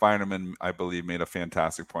 Karen Feinerman, I believe, made a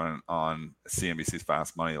fantastic point on CNBC's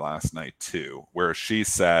Fast Money last night too, where she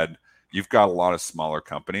said, you've got a lot of smaller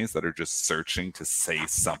companies that are just searching to say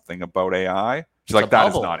something about AI. She's like,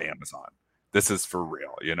 that is not Amazon. This is for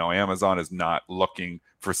real. Amazon is not looking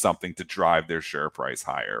for something to drive their share price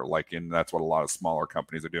higher. And that's what a lot of smaller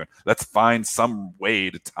companies are doing. Let's find some way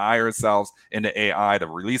to tie ourselves into AI to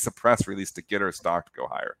release a press release to get our stock to go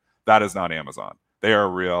higher. That is not Amazon. They are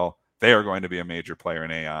real. They are going to be a major player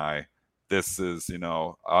in AI. This is,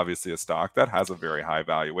 obviously a stock that has a very high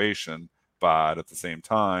valuation. But at the same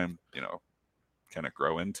time, can it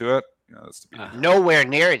grow into it? Nowhere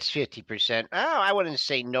near its 50%. Oh, I wouldn't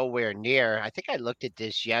say nowhere near. I think I looked at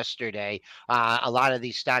this yesterday. A lot of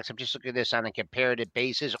these stocks, I'm just looking at this on a comparative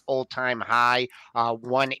basis. All-time high,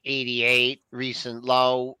 188. Recent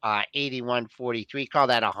low, 81.43. Call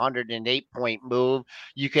that a 108-point move.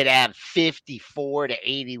 You could have 54 to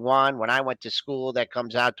 81. When I went to school, that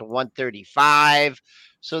comes out to 135.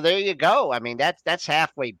 So there you go. I mean, that's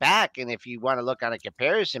halfway back. And if you want to look on a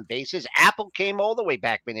comparison basis, Apple came all the way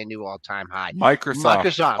back when a new all-time high.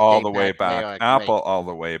 Microsoft all the way back. Apple all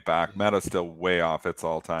the way back. Meta's still way off its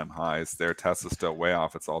all-time highs. Their Tesla's still way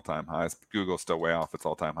off its all-time highs. Google's still way off its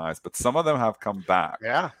all-time highs. But some of them have come back.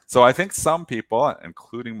 Yeah. So I think some people,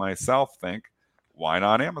 including myself, think, why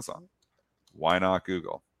not Amazon? Why not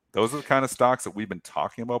Google? Those are the kind of stocks that we've been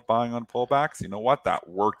talking about buying on pullbacks. You know what? That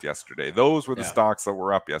worked yesterday. Those were the stocks that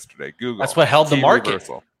were up yesterday. Google. That's what held the market.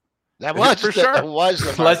 Reversal. That was for sure. That was the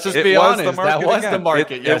market. Let's just be honest. That was the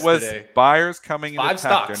market yesterday. It was buyers coming into 5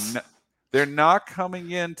 tech. stocks. They're not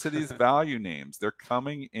coming into these value names. They're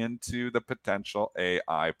coming into the potential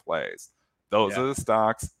AI plays. Those are the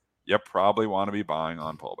stocks you probably want to be buying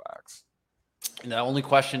on pullbacks. And the only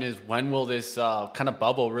question is, when will this kind of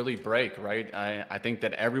bubble really break, right? I think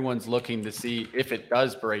that everyone's looking to see if it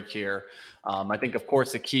does break here. I think, of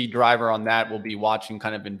course, the key driver on that will be watching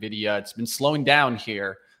kind of NVIDIA. It's been slowing down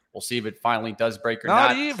here. We'll see if it finally does break or not.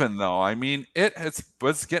 Not even, though. I mean,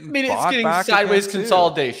 was getting I mean, it's bought getting back sideways again,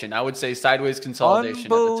 consolidation. Too. I would say sideways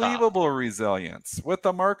consolidation. Unbelievable resilience. With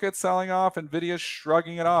the market selling off, NVIDIA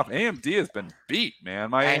shrugging it off. AMD has been beat,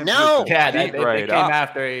 man. I know. Yeah, they came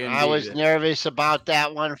after AMD. I was nervous about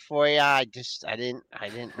that one for you. I didn't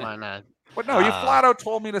want to. But no, you flat out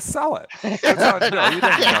told me to sell it. That's not, no, you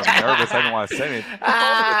didn't sound nervous. I didn't want to say anything. You told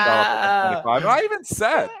me to sell it at 125. And I even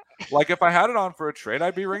said, like, if I had it on for a trade,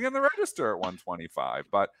 I'd be ringing the register at 125.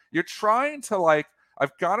 But you're trying to, like,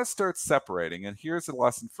 I've got to start separating. And here's a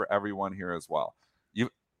lesson for everyone here as well.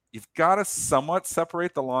 You've got to somewhat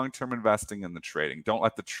separate the long-term investing and the trading. Don't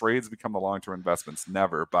let the trades become the long-term investments.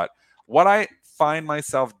 Never. But what I find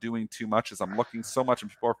myself doing too much is I'm looking so much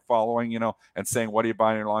and people are following, and saying, what are you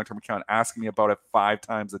buying in your long-term account? Asking me about it 5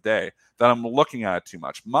 times a day, that I'm looking at it too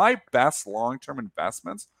much. My best long-term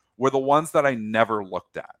investments were the ones that I never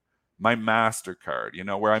looked at. My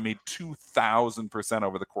MasterCard, where I made 2,000%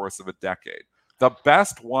 over the course of a decade. The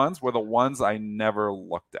best ones were the ones I never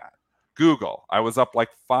looked at. Google, I was up like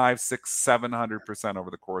 500, 600, 700% over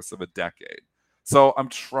the course of a decade. So I'm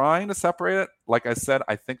trying to separate it. Like I said,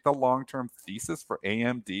 I think the long-term thesis for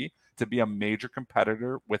AMD to be a major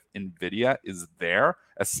competitor with NVIDIA is there,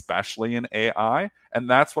 especially in AI. And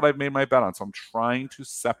that's what I've made my bet on. So I'm trying to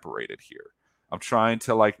separate it here. I'm trying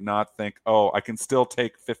to not think, I can still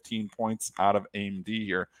take 15 points out of AMD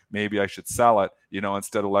here. Maybe I should sell it,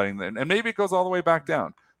 instead of letting them. And maybe it goes all the way back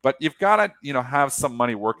down. But you've got to, have some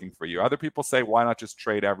money working for you. Other people say, why not just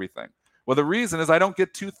trade everything? Well, the reason is I don't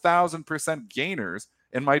get 2,000% gainers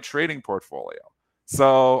in my trading portfolio.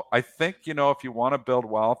 So I think, if you want to build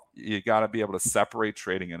wealth, you got to be able to separate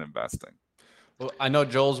trading and investing. Well, I know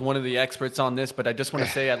Joel's one of the experts on this, but I just want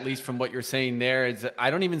to say, at least from what you're saying there, is that I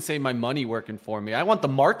don't even say my money working for me. I want the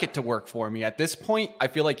market to work for me. At this point, I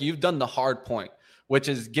feel like you've done the hard point, which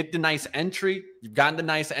is get the nice entry. You've gotten the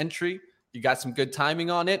nice entry. You got some good timing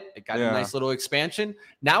on it. It got a nice little expansion.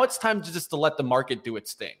 Now it's time to let the market do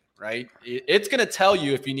its thing, right? It's going to tell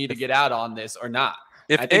you if you need to get out on this or not.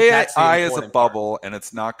 If AI is a bubble and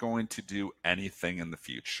it's not going to do anything in the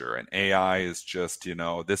future, and AI is just,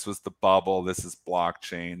 this was the bubble, this is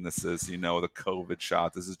blockchain, this is, the COVID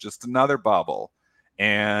shot, this is just another bubble,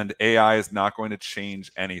 and AI is not going to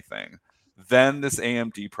change anything, then this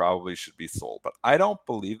AMD probably should be sold. But I don't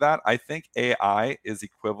believe that. I think AI is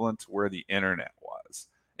equivalent to where the internet was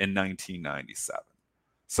in 1997.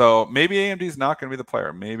 So maybe AMD is not going to be the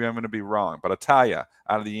player. Maybe I'm going to be wrong. But I'll tell you,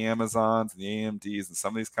 out of the Amazons and the AMDs and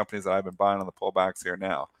some of these companies that I've been buying on the pullbacks here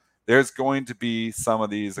now, there's going to be some of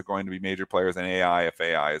these are going to be major players in AI if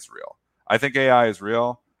AI is real. I think AI is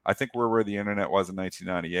real. I think we're where the internet was in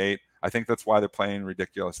 1998. I think that's why they're paying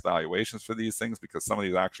ridiculous valuations for these things, because some of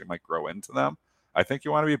these actually might grow into them. I think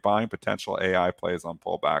you want to be buying potential AI plays on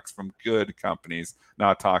pullbacks from good companies,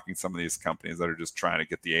 not talking some of these companies that are just trying to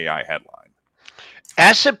get the AI headline.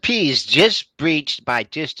 S&P's just breached by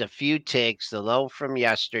just a few ticks the low from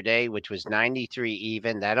yesterday, which was 93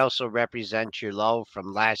 even. That also represents your low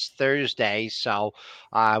from last Thursday. So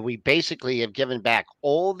we basically have given back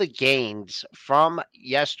all the gains from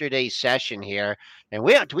yesterday's session here. And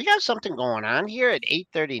do we got something going on here at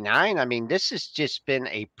 8:39? I mean, this has just been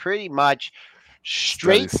a pretty much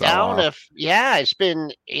straight down. It's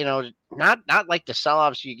been, not like the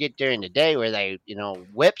sell-offs you get during the day where they,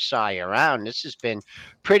 whipsaw you around. This has been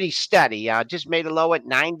pretty steady. Just made a low at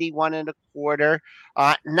 91.25.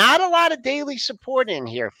 Not a lot of daily support in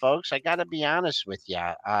here, folks. I got to be honest with you.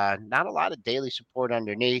 Not a lot of daily support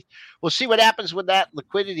underneath. We'll see what happens when that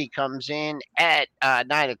liquidity comes in at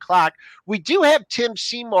 9 o'clock. We do have Tim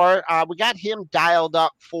Seymour. We got him dialed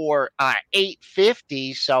up for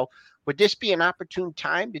 8:50. So would this be an opportune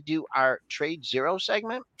time to do our Trade Zero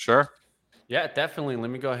segment? Sure. Yeah, definitely. Let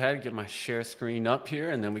me go ahead and get my share screen up here,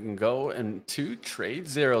 and then we can go into Trade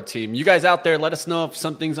Zero team. You guys out there, let us know if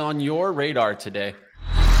something's on your radar today.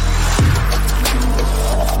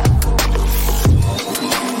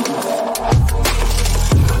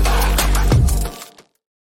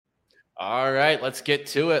 All right, let's get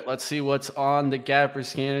to it. Let's see what's on the Gapper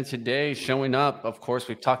scanner today. Showing up, of course,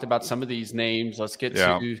 we've talked about some of these names. Let's get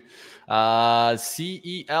to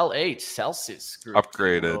CELH, Celsius Group. Taking a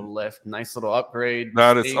Upgraded. little lift. Nice little upgrade.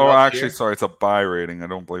 That is. Staying Oh, up actually, here. sorry, it's a buy rating. I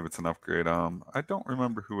don't believe it's an upgrade. I don't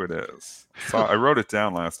remember who it is. So I wrote it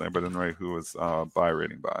down last night, but I didn't write who was buy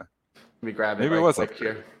rating by. Let me grab it Maybe it right was quick upgraded.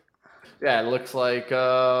 here. Yeah, it looks like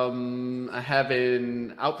I have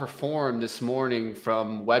an outperform this morning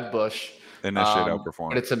from Wedbush. Initiate But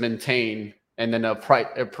outperform. it's a maintain, and then a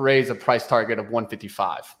raise a price target of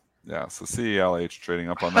 155. Yeah, so CELH trading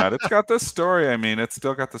up on that. It's got this story. I mean, it's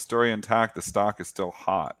still got the story intact. The stock is still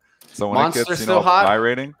hot. So when Monster's it gets, still a hot? buy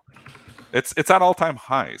rating, it's at all-time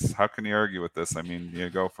highs. How can you argue with this? I mean, you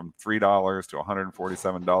go from $3 to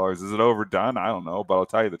 $147. Is it overdone? I don't know, but I'll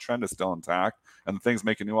tell you the trend is still intact, and the thing's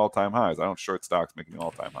making new all-time highs. I don't short stocks making new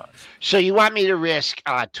all-time highs. So you want me to risk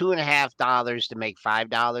 $2.50 to make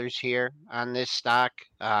 $5 here on this stock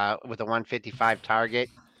with a 155 target?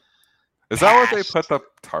 Is that what they Pass. put the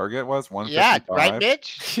target was? Yeah, right, 155?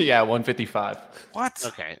 Mitch? Yeah, 155. What?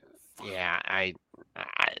 Okay. Yeah,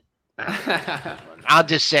 I'll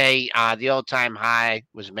just say the all-time high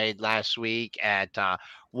was made last week at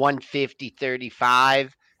 150.35.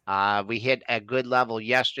 We hit a good level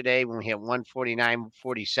yesterday when we hit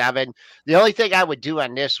 149.47. The only thing I would do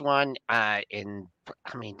on this one, when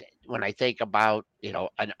I think about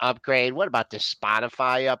an upgrade, what about the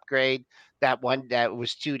Spotify upgrade? That one that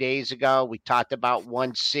was 2 days ago. We talked about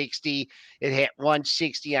 160. It hit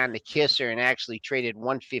 160 on the kisser and actually traded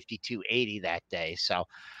 152.80 that day. So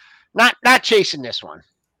not chasing this one.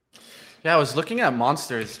 Yeah, I was looking at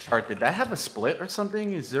Monster's chart. Did that have a split or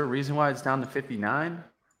something? Is there a reason why it's down to 59?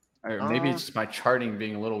 Or maybe it's just my charting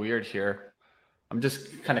being a little weird here. I'm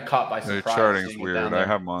just kind of caught by The surprise. charting's seeing it weird. down I there.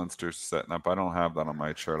 have monsters setting up. I don't have that on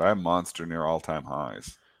my chart. I have monster near all-time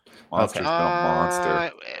highs. Monster's been a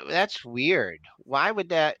monster. That's weird. Why would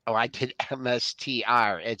that? Oh, I did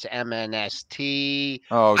MSTR. It's MNST.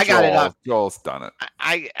 Oh, I got it up. Joel's done it.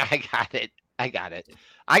 I got it. I got it.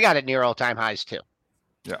 I got it near all-time highs too.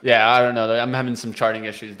 Yeah, I don't know. I'm having some charting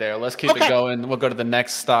issues there. Let's keep it going. We'll go to the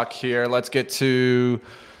next stock here. Let's get to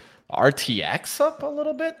RTX up a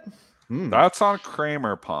little bit. That's on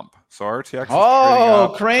Kramer pump. So RTX is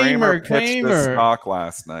Oh, trading up. Kramer. pitched this stock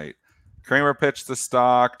last night. Kramer pitched the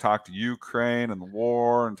stock, talked Ukraine and the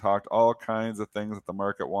war, and talked all kinds of things that the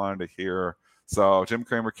market wanted to hear. So Jim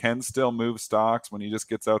Kramer can still move stocks when he just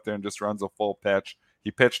gets out there and just runs a full pitch.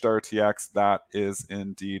 He pitched RTX. That is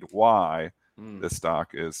indeed why this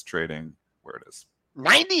stock is trading where it is.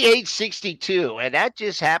 98.62, and that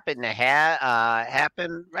just happened to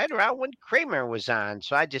happen right around when Kramer was on.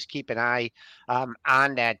 So I just keep an eye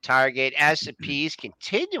on that target. S&P is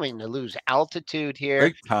continuing to lose altitude here.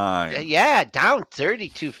 Big time. Yeah, down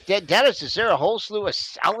 32. Dennis, is there a whole slew of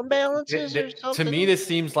selling balances or something? To me, this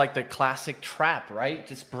seems like the classic trap, right?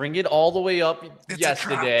 Just bring it all the way up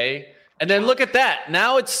yesterday, and then look at that.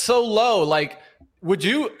 Now it's so low. Like, would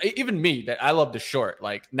you, even me, that I love to short,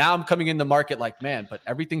 like now I'm coming in the market like, man, but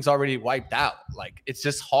everything's already wiped out. Like, it's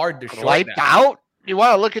just hard to short. Wiped out? You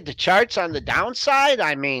want to look at the charts on the downside?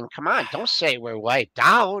 I mean, come on, don't say we're wiped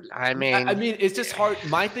out. I mean, it's just hard.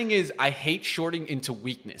 My thing is, I hate shorting into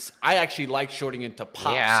weakness. I actually like shorting into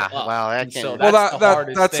pops. Yeah, up.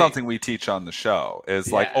 well, that's something we teach on the show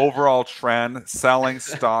is like overall trend, selling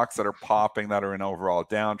stocks that are popping, that are in overall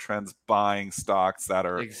downtrends, buying stocks that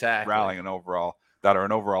are rallying in overall, that are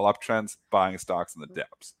in overall uptrends, buying stocks in the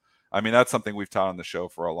dips. I mean, that's something we've taught on the show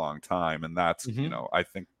for a long time, and that's I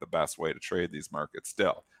think the best way to trade these markets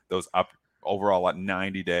still. Those up overall at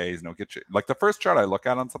 90 days, get you like the first chart I look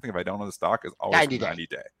at on something if I don't know the stock is always 90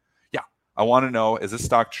 day. Yeah. I want to know, is this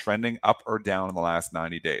stock trending up or down in the last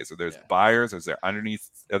 90 days? Are there buyers? Is there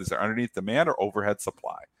underneath demand or overhead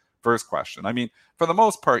supply? First question. I mean, for the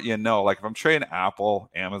most part, like if I'm trading Apple,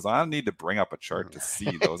 Amazon, I don't need to bring up a chart to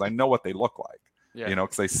see those. I know what they look like.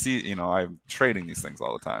 Because I see, I'm trading these things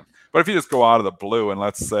all the time. But if you just go out of the blue and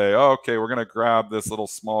let's say, okay, we're going to grab this little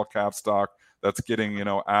small cap stock that's getting,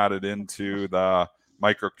 added into the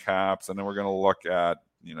micro caps, and then we're going to look at,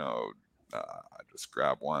 just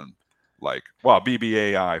grab one like,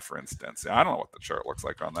 BBAI, for instance. I don't know what the chart looks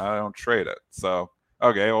like on that. I don't trade it. So,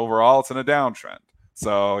 okay, overall, it's in a downtrend.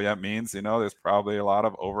 So it means, there's probably a lot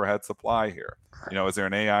of overhead supply here. Is there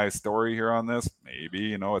an AI story here on this?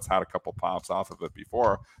 Maybe, it's had a couple pops off of it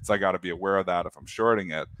before. So I got to be aware of that if I'm shorting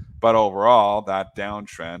it. But overall, that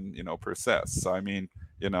downtrend, persists. So, I mean,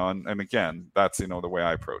 and again, that's, the way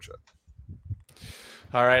I approach it.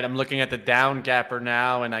 All right, I'm looking at the down gapper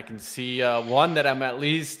now, and I can see one that I'm at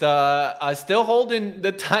least still holding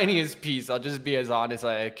the tiniest piece. I'll just be as honest as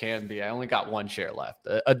I can be. I only got one share left.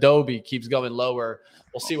 Adobe keeps going lower.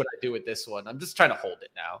 We'll see what I do with this one. I'm just trying to hold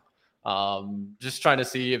it now. Just trying to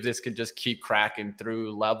see if this can just keep cracking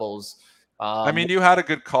through levels. I mean, you had a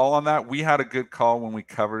good call on that. We had a good call when we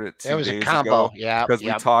covered it 2 It was a days combo. ago. Yeah. Because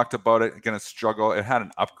we talked about it going to struggle. It had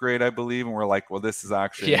an upgrade, I believe. And we're like, well, this is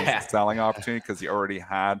actually a selling opportunity because you already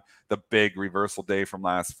had the big reversal day from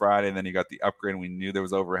last Friday. And then you got the upgrade, and we knew there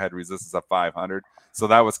was overhead resistance at 500. So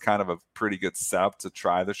that was kind of a pretty good step to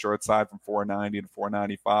try the short side from 490 to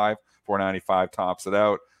 495. 495 tops it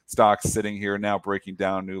out. Stock's sitting here now breaking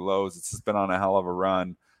down new lows. It's just been on a hell of a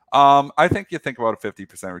run. I think you think about a 50%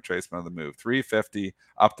 retracement of the move. 350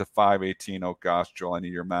 up to 518. Oh gosh, Joel, I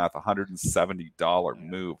need your math. $170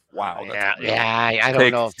 move. Wow. That's I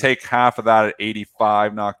don't know. Take half of that at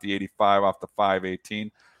 85, knock the 85 off the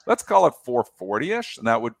 518. Let's call it 440-ish, and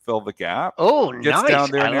that would fill the gap. Oh, Gets nice.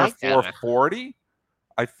 down there I near like 440.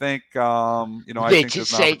 I think I think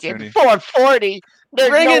there's an opportunity. 440.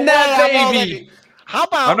 There's Ringing no that way baby. How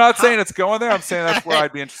about? I'm not saying it's going there. I'm saying that's where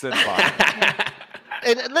I'd be interested in buying.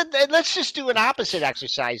 And let's just do an opposite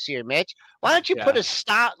exercise here, Mitch. Why don't you put a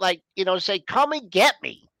stop, say, come and get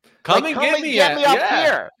me. Come and get me up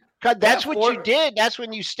here. Because that's what you did. That's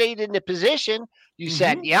when you stayed in the position. You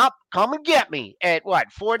said, yep, come and get me. At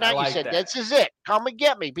what? 490. Like you said, that. this is it. Come and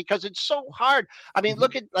get me. Because it's so hard. I mean,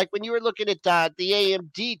 look at, when you were looking at the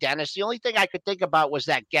AMD, Dennis, the only thing I could think about was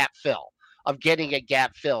that gap fill. Of getting a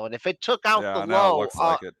gap fill. And if it took out the low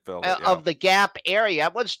of the gap area,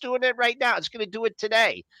 what's doing it right now? It's going to do it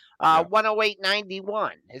today.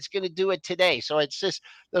 108.91. It's going to do it today. So it's just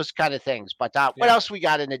those kind of things. But what else we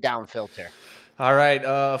got in the down filter? All right.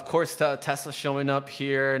 Of course, Tesla showing up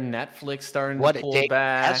here. Netflix starting to pull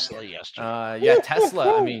back. Tesla yesterday.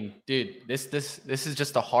 Tesla. I mean, dude, this is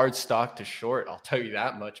just a hard stock to short. I'll tell you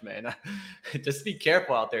that much, man. Just be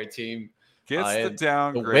careful out there, team. Gets the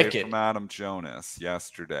downgrade from Adam Jonas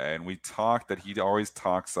yesterday, and we talked that he always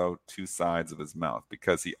talks out two sides of his mouth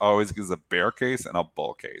because he always gives a bear case and a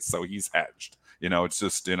bull case, so he's hedged. It's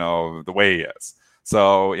just the way he is.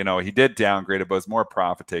 So he did downgrade it, but it was more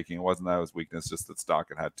profit taking. It wasn't that it was weakness, just that stock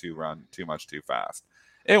had to run too much too fast.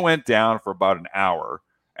 It went down for about an hour,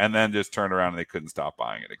 and then just turned around and they couldn't stop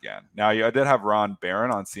buying it again. Now I did have Ron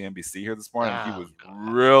Barron on CNBC here this morning, and he was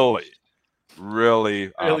really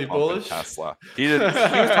bullish Tesla. He was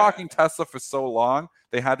talking Tesla for so long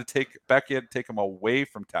Becky had to take him away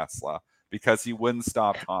from Tesla because he wouldn't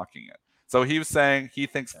stop talking it. So he was saying he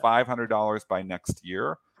thinks $500 by next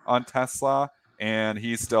year on Tesla, and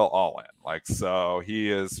he's still all in. So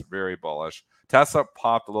he is very bullish. Tesla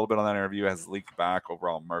popped a little bit on that interview, has leaked back.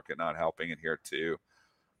 Overall market not helping it here too.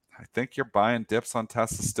 I think you're buying dips on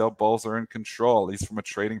Tesla still. Bulls are in control, at least from a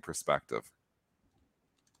trading perspective.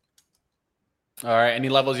 All right. Any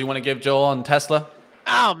levels you want to give, Joel, on Tesla?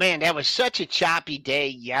 Oh, man, that was such a choppy day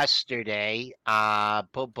yesterday.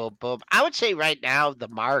 Boom, boom, boom. I would say right now the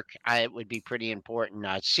mark it would be pretty important.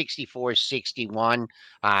 64.61.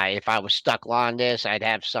 If I was stuck on this, I'd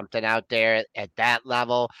have something out there at that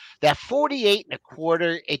level. That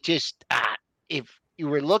 48.25, it just if you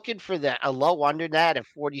were looking for a low under that at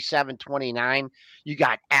 47.29, you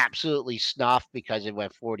got absolutely snuffed because it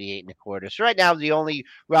went 48.25. So right now, the only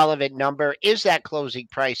relevant number is that closing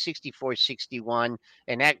price, 64.61,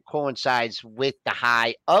 and that coincides with the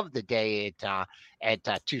high of the day at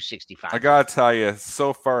 265. I gotta tell you,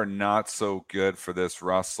 so far not so good for this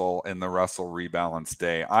Russell and the Russell rebalance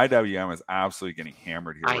day. IWM is absolutely getting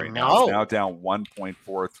hammered here right now. It's now down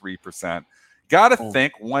 1.43%. Got to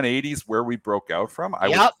think 180 is where we broke out from. I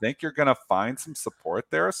would think you're going to find some support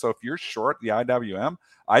there. So if you're short the IWM,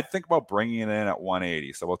 I'd think about bringing it in at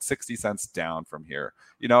 180. So about 60 cents down from here.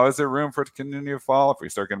 Is there room for it to continue to fall? If we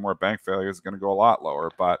start getting more bank failures, it's going to go a lot lower.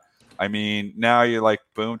 But I mean, now you're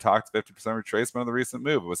boom, talk to 50% retracement of the recent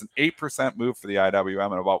move. It was an 8% move for the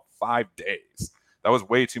IWM in about 5 days. That was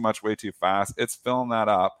way too much, way too fast. It's filling that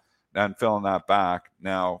up and filling that back.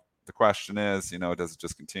 Now, the question is, does it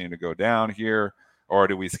just continue to go down here, or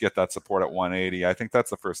do we get that support at 180? I think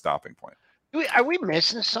that's the first stopping point. Are we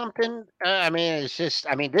missing something? This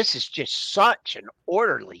is just such an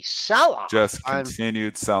orderly sell-off. Just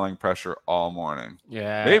continued selling pressure all morning.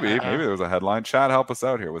 Yeah. Maybe there was a headline. Chad, help us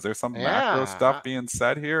out here. Was there some macro stuff being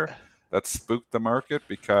said here that spooked the market?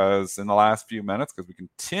 Because in the last few minutes, because we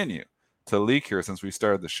continue to leak here since we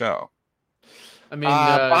started the show. I mean,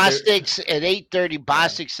 Bostic's at 8:30.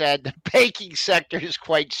 Bostic said the banking sector is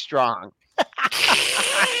quite strong.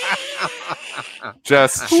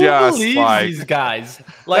 just believes like these guys?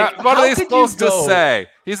 Like, what are how they could you supposed to go? say?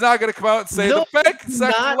 He's not going to come out and say No, the banking do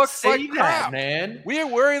sector not looks say like that, crap. man. We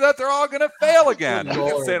worry that they're all going to fail again. Good You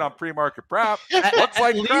can say it Lord. on pre-market prep. At, Looks at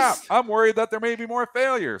like crap. least, I'm worried that there may be more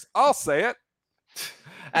failures. I'll say it.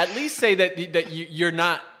 at least say that you're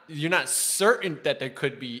not certain that there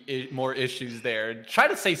could be more issues there. Try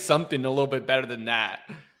to say something a little bit better than that.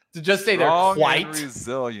 To just say Strong they're and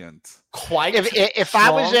resilient. quite If I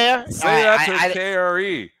was strong. there, Say that to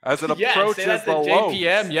KRE as it Yeah, approaches say that the to lows.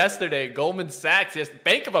 JPM yesterday, Goldman Sachs,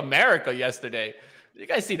 Bank of America yesterday. You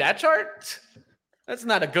guys see that chart? That's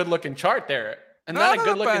not a good looking chart there. And None not a of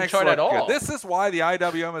good the looking banks chart look at all. good. This is why the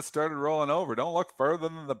IWM has started rolling over. Don't look further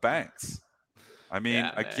than the banks. I mean,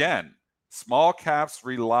 Yeah, again, small caps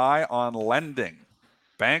rely on lending.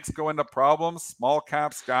 Banks go into problems, small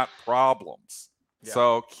caps got problems. Yeah.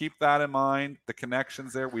 So keep that in mind. The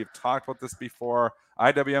connections there. We've talked about this before.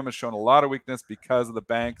 IWM has shown a lot of weakness because of the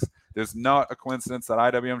banks. There's not a coincidence that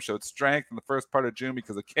IWM showed strength in the first part of June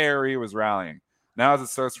because the KRE was rallying. Now as it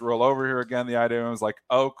starts to roll over here again, the IWM is like,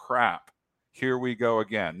 oh crap, here we go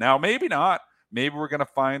again. Now maybe not. Maybe we're going to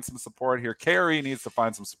find some support here. KRE needs to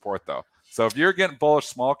find some support though. So if you're getting bullish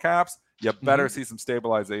small caps, you better see some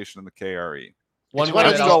stabilization in the KRE. One way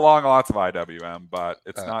I'm that still long lots of IWM, but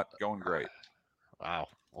it's not going great. Wow.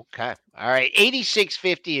 Okay. All right.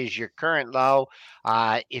 86.50 is your current low.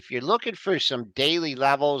 If you're looking for some daily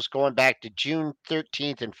levels going back to June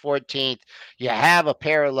 13th and 14th, you have a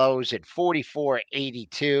pair of lows at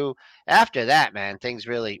 44.82. After that, man, things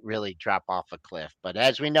really drop off a cliff. But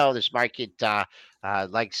as we know, this market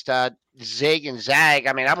likes to zig and zag.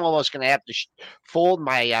 I mean, I'm almost going to have to fold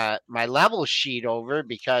my level sheet over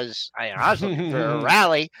because I was looking for a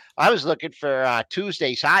rally. I was looking for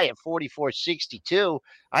Tuesday's high at 44.62.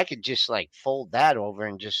 I could just like fold that over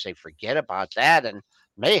and just say forget about that and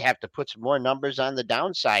may have to put some more numbers on the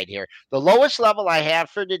downside here. The lowest level I have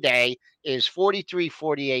for today is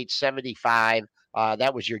 43.48.75.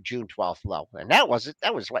 That was your June 12th low. And that was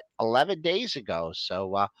what 11 days ago.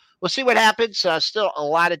 So we'll see what happens. Still a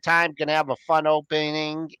lot of time. Gonna have a fun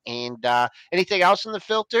opening. And anything else in the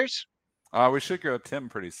filters? We should go Tim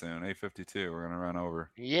pretty soon. 8:52. We're gonna run over.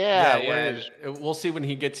 Yeah, yeah. We'll see when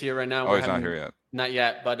he gets here. Right now, he's not here yet. Not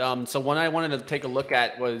yet. But so one I wanted to take a look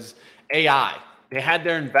at was AI. They had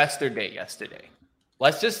their investor day yesterday.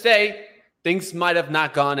 Let's just say things might have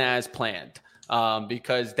not gone as planned.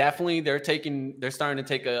 Because definitely they're starting to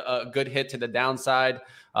take a good hit to the downside.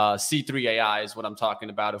 C3 AI is what I'm talking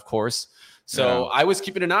about, of course. So I was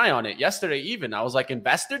keeping an eye on it yesterday. Even I was like,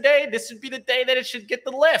 Investor Day, this would be the day that it should get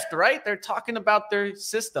the lift, right? They're talking about their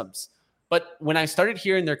systems. But when I started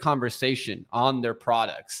hearing their conversation on their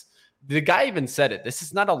products, the guy even said it. This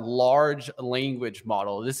is not a large language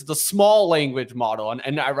model. This is a small language model.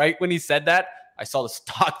 And right when he said that, I saw the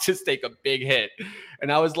stock just take a big hit.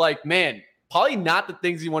 And I was like, man, probably not the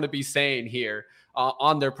things you want to be saying here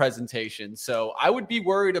on their presentation. So I would be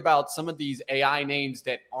worried about some of these AI names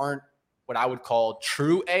that aren't what I would call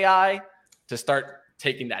true AI to start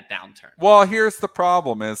taking that downturn. Well, here's the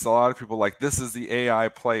problem is a lot of people like, this is the AI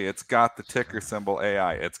play. It's got the ticker symbol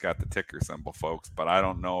AI. It's got the ticker symbol, folks. But I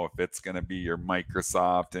don't know if it's going to be your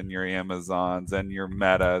Microsoft and your Amazons and your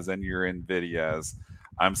Metas and your NVIDIAs.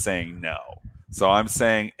 I'm saying no. So I'm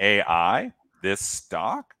saying AI, this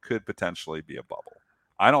stock could potentially be a bubble.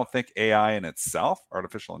 I don't think AI in itself,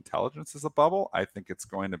 artificial intelligence, is a bubble. I think it's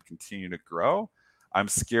going to continue to grow. I'm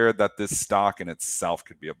scared that this stock in itself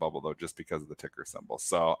could be a bubble, though, just because of the ticker symbol.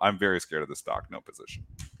 So I'm very scared of the stock, no position.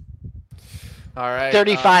 All right.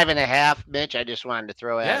 35 and a half, Mitch. I just wanted to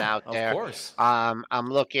throw that out there. Of course. I'm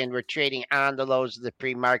looking, we're trading on the lows of the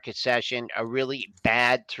pre-market session, a really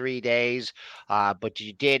bad 3 days. But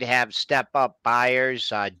you did have step up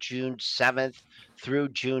buyers June 7th through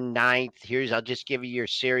June 9th. I'll just give you your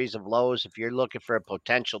series of lows. If you're looking for a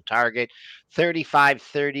potential target,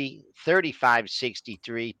 35.30,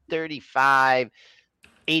 35.63,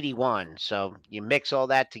 35.81. So you mix all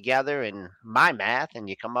that together in my math and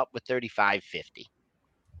you come up with 35.50.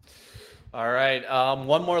 All right.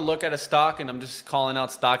 One more look at a stock, and I'm just calling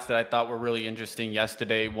out stocks that I thought were really interesting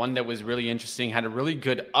yesterday. One that was really interesting, had a really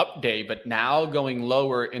good up day, but now going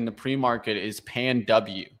lower in the pre-market is Pan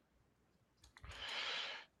W.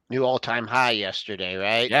 New all-time high yesterday,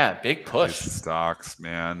 right? Yeah, big push. These stocks,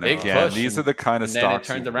 man. Big Again, push, these are the kind of stocks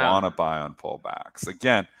you want to buy on pullbacks.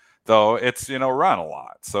 Again, though, it's run a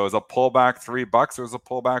lot. So is a pullback $3 or is a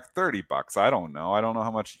pullback $30? I don't know. I don't know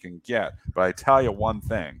how much you can get, but I tell you one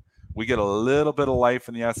thing: we get a little bit of life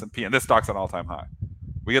in the S&P, and this stock's an all-time high.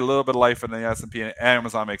 We get a little bit of life in the S&P, and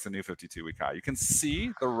Amazon makes a new 52-week high. You can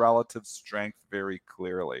see the relative strength very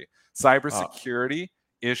clearly. Cybersecurity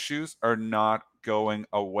issues are not going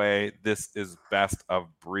away. This is best of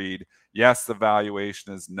breed. Yes, the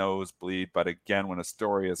valuation is nosebleed, but again, when a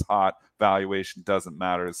story is hot, valuation doesn't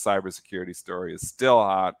matter. The cybersecurity story is still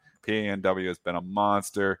hot. PANW has been a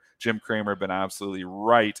monster. Jim Cramer been absolutely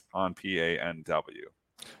right on PANW.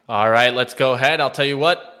 All right, let's go ahead. I'll tell you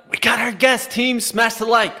what, we got our guest team. Smash the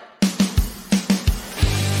like.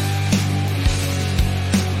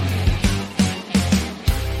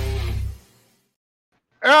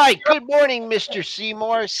 All right, good morning, Mr.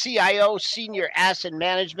 Seymour, CIO, Senior Asset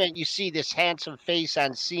Management. You see this handsome face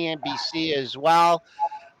on CNBC as well.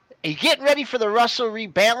 Are you getting ready for the Russell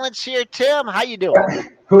rebalance here, Tim? How you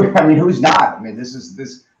doing? Who's not? I mean,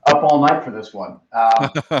 this up all night for this one.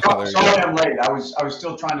 Sorry I'm late. I was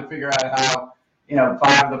still trying to figure out how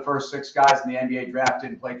 5 of the first 6 guys in the NBA draft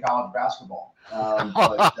didn't play college basketball. And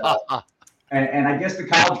I guess the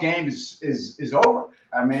college game is over.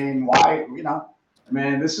 I mean, why?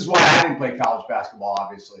 This is why I didn't play college basketball.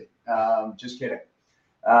 Obviously, just kidding.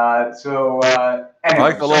 Anyway, I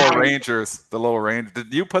like the little Rangers. The little Rangers.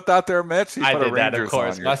 Did you put that there, Mitch? I did that, of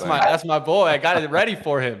course. That's my boy. I got it ready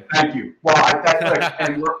for him. Thank you. Well,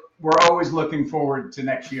 and we're always looking forward to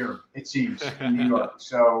next year. It seems in New York.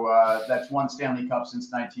 So that's one Stanley Cup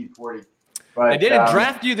since 1940. But I didn't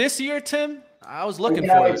draft you this year, Tim. I was looking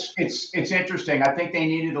for it. It's interesting. I think they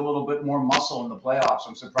needed a little bit more muscle in the playoffs.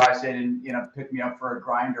 I'm surprised they didn't pick me up for a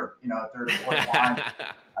grinder. A third or fourth line.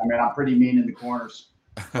 I mean, I'm pretty mean in the corners.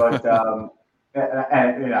 But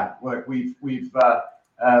look, we've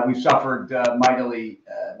suffered mightily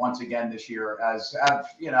once again this year. I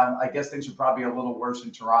guess things are probably a little worse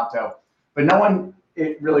in Toronto, but no one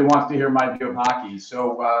really wants to hear my view of hockey.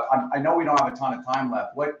 So I know we don't have a ton of time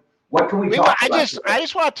left. What can we talk about? I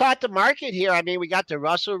just want to talk the market here. I mean, we got the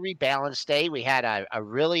Russell rebalance day. We had a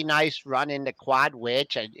really nice run into quad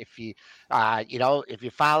witch. And if you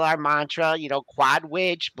follow our mantra, quad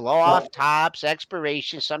witch, blow off tops,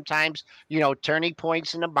 expiration, sometimes, turning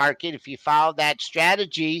points in the market. If you follow that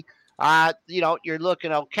strategy, you're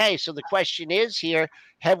looking okay. So the question is here,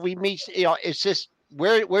 have we is this,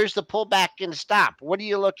 where's the pullback going to stop? What are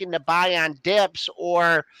you looking to buy on dips,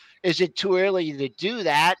 or is it too early to do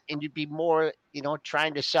that and you'd be more,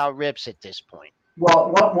 trying to sell rips at this point?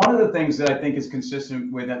 Well, one of the things that I think is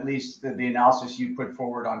consistent with at least the analysis you put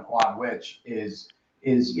forward on quad witch is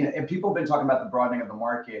and people have been talking about the broadening of the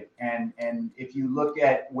market, and if you look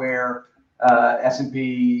at where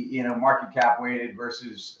S&P market cap weighted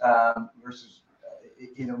versus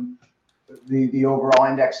the overall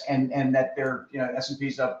index, and that they're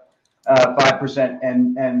S&P's up 5%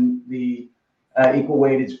 and the equal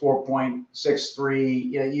weight is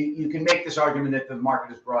 4.63. You can make this argument that the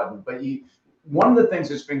market has broadened, but one of the things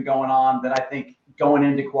that's been going on that I think going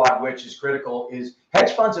into quad witch is critical is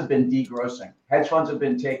hedge funds have been degrossing. Hedge funds have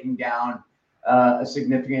been taking down a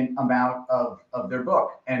significant amount of their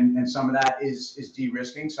book, and some of that is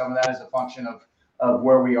de-risking. Some of that is a function of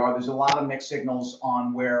where we are. There's a lot of mixed signals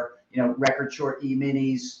on where record short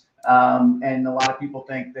E-minis. And a lot of people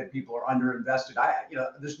think that people are underinvested.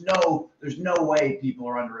 There's no way people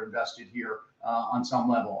are underinvested here on some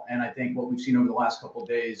level. And I think what we've seen over the last couple of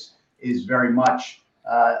days is very much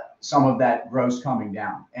some of that gross coming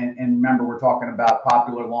down. And remember, we're talking about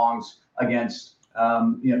popular longs against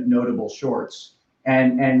notable shorts.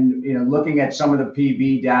 And looking at some of the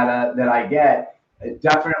PB data that I get,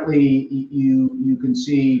 definitely you can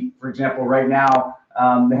see, for example, right now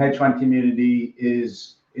the hedge fund community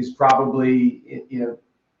is probably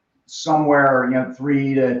somewhere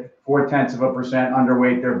 3 to 4/10%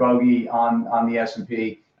 underweight their bogey on the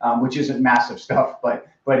S&P, which isn't massive stuff, but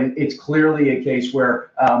it's clearly a case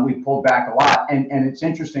where we pulled back a lot, and it's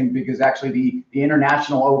interesting because actually the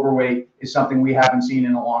international overweight is something we haven't seen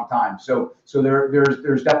in a long time. So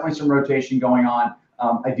there's definitely some rotation going on.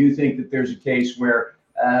 I do think that there's a case where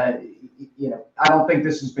I don't think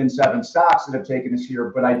this has been 7 stocks that have taken us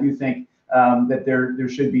here, but I do think that there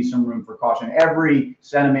should be some room for caution. Every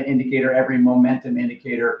sentiment indicator, every momentum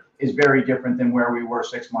indicator is very different than where we were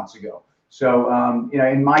 6 months ago. So,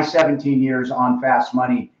 in my 17 years on fast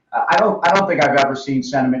money, I don't think I've ever seen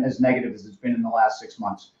sentiment as negative as it's been in the last 6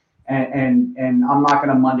 months. And I'm not going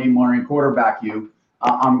to Monday morning quarterback you.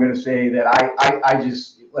 I'm going to say that I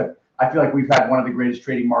just look. I feel like we've had one of the greatest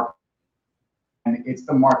trading markets, and it's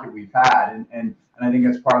the market we've had, and I think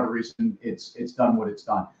that's part of the reason it's done what it's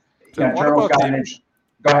done. Go ahead. Dennis.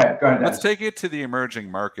 Let's take it to the emerging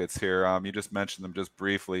markets here. You just mentioned them just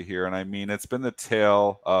briefly here, and I mean it's been the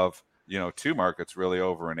tale of two markets really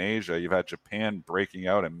over in Asia. You've had Japan breaking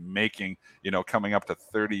out and making, coming up to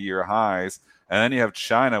 30-year highs. And then you have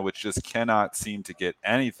China, which just cannot seem to get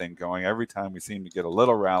anything going. Every time we seem to get a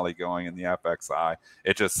little rally going in the FXI,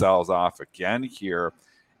 it just sells off again here.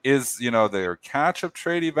 Is, their catch-up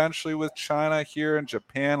trade eventually with China here and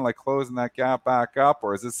Japan, like closing that gap back up?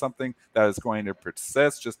 Or is this something that is going to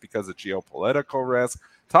persist just because of geopolitical risk?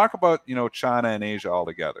 Talk about, China and Asia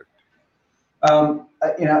altogether.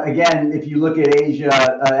 Again, if you look at Asia,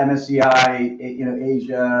 MSCI,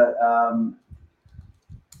 Asia,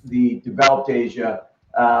 the developed Asia,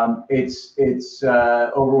 it's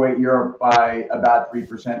overweight Europe by about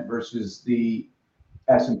 3% versus the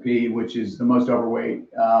S&P, which is the most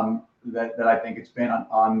overweight that I think it's been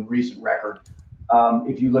on recent record.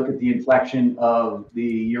 If you look at the inflection of the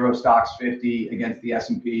Euro Stoxx 50 against the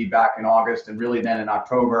S&P back in August and really then in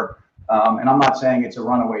October, and I'm not saying it's a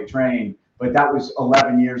runaway train, but that was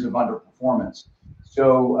 11 years of underperformance.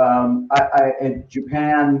 So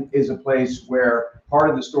Japan is a place where part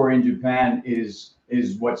of the story in Japan is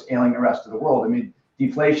what's ailing the rest of the world. I mean,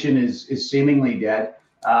 deflation is seemingly dead.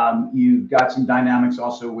 You've got some dynamics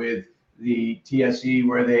also with the TSE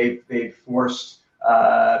where they've forced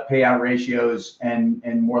payout ratios and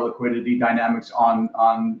more liquidity dynamics on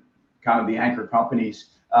kind of the anchor companies.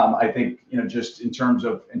 I think just in terms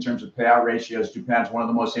of payout ratios, Japan's one of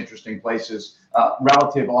the most interesting places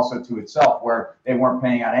relative also to itself, where they weren't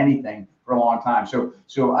paying out anything for a long time.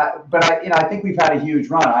 I think we've had a huge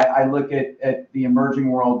run. I look at the emerging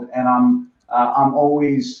world, and I'm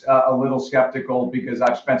always a little skeptical because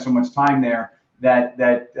I've spent so much time there that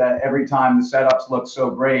every time the setups look so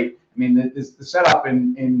great. I mean, the setup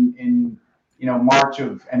in March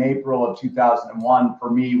and April of 2001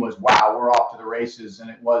 for me was, wow, we're off to the races, and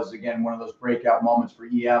it was again one of those breakout moments for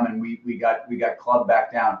EM, and we got clubbed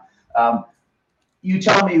back down. You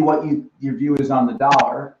tell me what your view is on the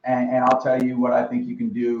dollar, and I'll tell you what I think you can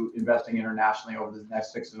do investing internationally over the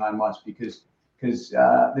next 6 to 9 months, because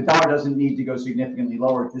the dollar doesn't need to go significantly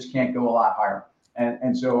lower; it just can't go a lot higher.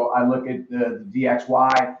 And so I look at the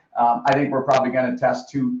DXY. I think we're probably going to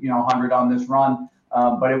test 100 on this run.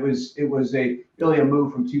 But it was really a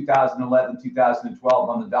move from 2011, 2012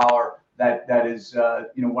 on the dollar that is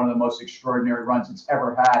one of the most extraordinary runs it's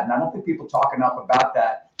ever had, and I don't think people talk enough about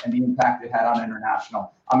that and the impact it had on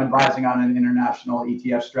international. I'm advising on an international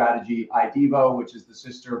ETF strategy, IDEVO, which is the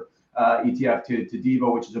sister ETF to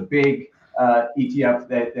DEVO, which is a big ETF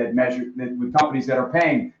that measures with companies that are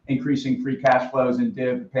paying increasing free cash flows and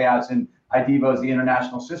div payouts, and IDEVO is the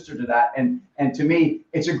international sister to that. And to me,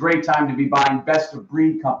 it's a great time to be buying best of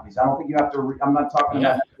breed companies. I don't think you have to, I'm not talking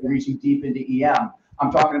about reaching deep into EM.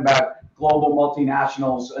 I'm talking about global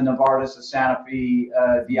multinationals, a Novartis, a Sanofi,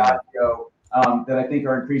 Diageo, that I think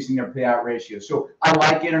are increasing their payout ratio. So I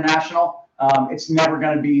like international. It's never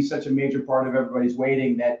going to be such a major part of everybody's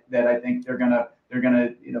weighting that I think they're gonna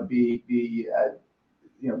be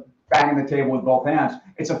banging the table with both hands.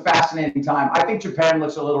 It's a fascinating time. I think Japan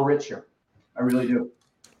looks a little richer. I really do.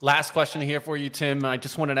 Last question here for you, Tim. I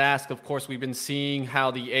just wanted to ask, of course, we've been seeing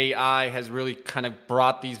how the AI has really kind of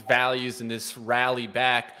brought these values in this rally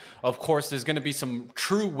back. Of course, there's going to be some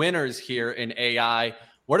true winners here in AI.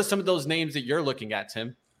 What are some of those names that you're looking at,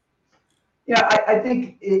 Tim? Yeah, I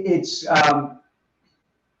think it's the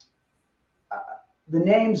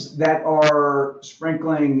names that are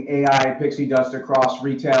sprinkling AI pixie dust across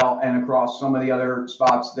retail and across some of the other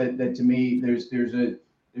spots that to me, there's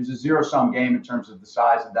a zero-sum game in terms of the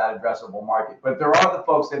size of that addressable market. But there are the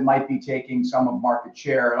folks that might be taking some of market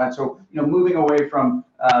share. And so, moving away from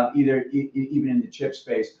even in the chip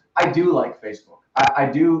space, I do like Facebook. I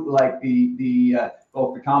do like the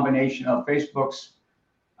both the combination of Facebook's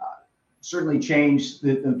certainly changed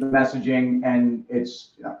the messaging, and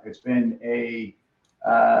it's been a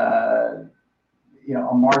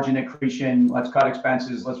margin accretion. Let's cut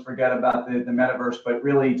expenses. Let's forget about the metaverse. But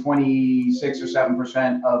really, 26 or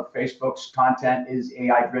 7% of Facebook's content is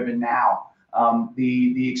AI driven now.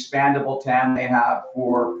 The expandable TAM they have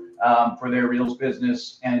for their Reels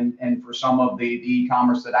business and for some of the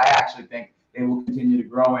e-commerce that I actually think they will continue to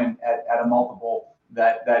grow in at a multiple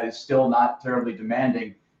that is still not terribly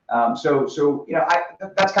demanding. So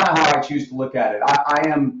that's kind of how I choose to look at it.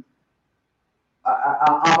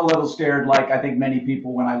 I'm a little scared, like I think many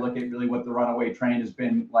people, when I look at really what the runaway train has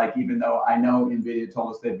been like, even though I know NVIDIA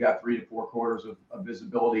told us they've got 3 to 4 quarters of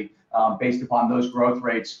visibility based upon those growth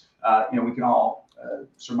rates. We can all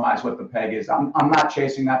surmise what the peg is. I'm not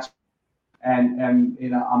chasing that, and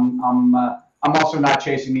I'm also not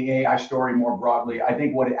chasing the AI story more broadly. I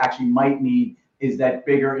think what it actually might mean is that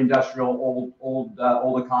bigger industrial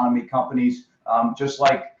old economy companies, just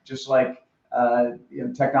like technology,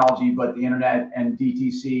 but the internet and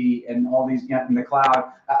DTC and all these in the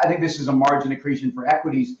cloud. I think this is a margin accretion for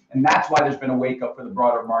equities, and that's why there's been a wake up for the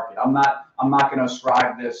broader market. I'm not going to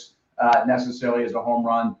ascribe this necessarily as a home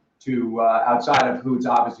run to outside of who it's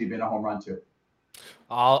obviously been a home run to.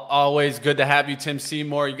 Always good to have you, Tim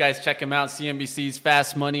Seymour. You guys check him out, CNBC's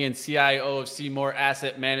Fast Money and CIO of Seymour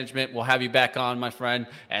Asset Management. We'll have you back on, my friend,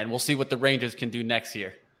 and we'll see what the Rangers can do next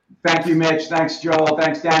year. Thank you, Mitch. Thanks, Joel.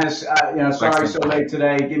 Thanks, Dennis. Sorry so late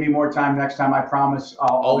today. Give me more time next time. I promise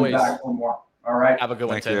I'll be back for more. All right. Have a good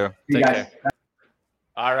one, Thank Tim. you. Take care.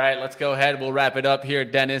 All right, let's go ahead. We'll wrap it up here.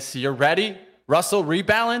 Dennis, you're ready? Russell,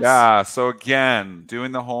 rebalance? Yeah, so again,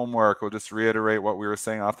 doing the homework, we'll just reiterate what we were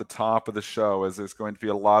saying off the top of the show is there's going to be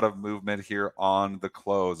a lot of movement here on the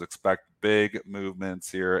close. Expect big movements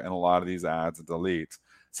here in a lot of these adds and deletes.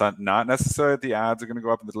 So not necessarily that the ads are going to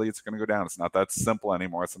go up and the deletes are going to go down. It's not that simple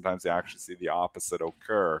anymore. Sometimes you actually see the opposite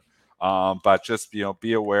occur. But just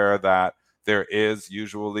be aware that there is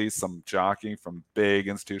usually some jockeying from big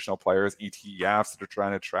institutional players, ETFs that are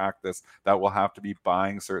trying to track this, that will have to be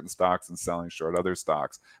buying certain stocks and selling short other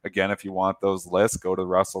stocks. Again, if you want those lists, go to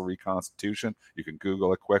Russell Reconstitution. You can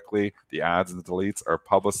Google it quickly. The ads and the deletes are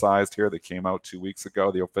publicized here. They came out 2 weeks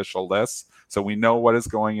ago, the official lists. So we know what is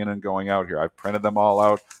going in and going out here. I've printed them all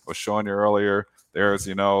out. I was showing you earlier. There's,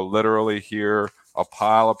 literally here a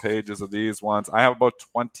pile of pages of these ones. I have about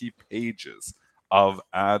 20 pages of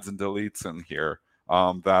ads and deletes in here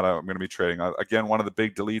that I'm going to be trading. Again, one of the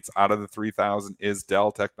big deletes out of the 3,000 is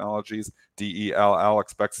Dell Technologies, DELL.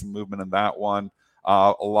 Expect some movement in that one.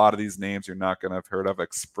 A lot of these names you're not going to have heard of.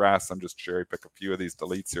 Express, I'm just cherry pick a few of these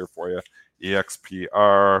deletes here for you.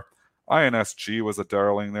 EXPR, INSG was a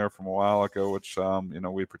darling there from a while ago, which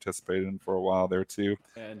we participated in for a while there too.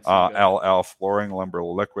 LL Flooring, Lumber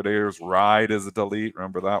Liquidators. RIDE is a delete.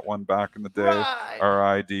 Remember that one back in the day?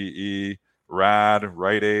 RIDE.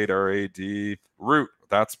 Rite Aid, RAD, Root.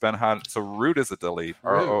 That's been had. So Root is a delete.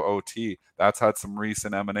 ROOT. That's had some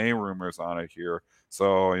recent M&A rumors on it here.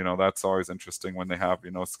 So that's always interesting when they have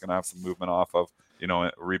it's going to have some movement off of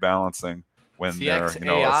rebalancing when they're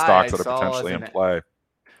stocks that are potentially in play.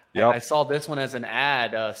 Yep. I saw this one as an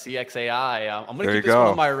ad, CXAI. I'm going to keep this one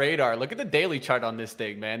on my radar. Look at the daily chart on this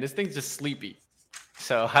thing, man. This thing's just sleepy.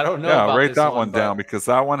 So I don't know. Yeah, write that one down because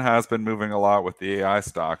that one has been moving a lot with the AI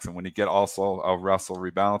stocks. And when you get also a Russell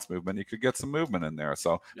rebalance movement, you could get some movement in there.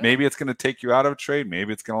 So maybe it's going to take you out of a trade.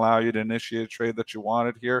 Maybe it's going to allow you to initiate a trade that you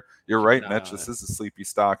wanted here. You're right, Mitch. This is a sleepy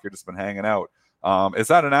stock. You've just been hanging out. Is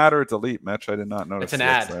that an ad or a delete, Mitch? I did not notice. It's an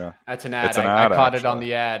ad. That's an ad. It's an ad. I caught it on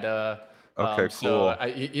the ad. Okay, cool. So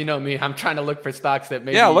you know me, I'm trying to look for stocks that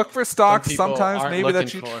maybe look for stocks sometimes maybe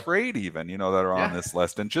that you for. Trade even, that are on this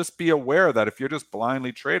list. And just be aware that if you're just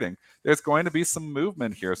blindly trading, there's going to be some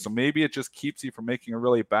movement here. So maybe it just keeps you from making a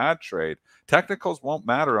really bad trade. Technicals won't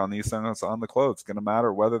matter on these things on the close. It's going to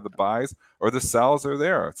matter whether the buys or the sells are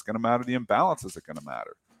there. It's going to matter the imbalances are going to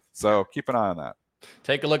matter. So keep an eye on that.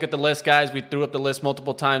 Take a look at the list, guys. We threw up the list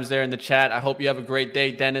multiple times there in the chat. I hope you have a great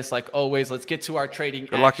day, Dennis. Like always, let's get to our trading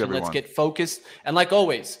action. Luck, everyone. Let's get focused. And like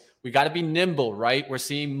always, we got to be nimble, right? We're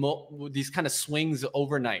seeing these kind of swings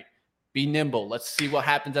overnight. Be nimble. Let's see what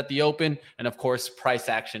happens at the open. And of course, price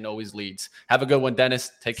action always leads. Have a good one,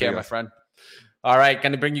 Dennis. Take care, my friend. All right,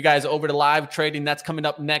 going to bring you guys over to live trading. That's coming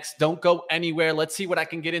up next. Don't go anywhere. Let's see what I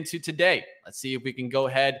can get into today. Let's see if we can go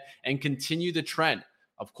ahead and continue the trend.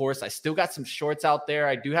 Of course, I still got some shorts out there.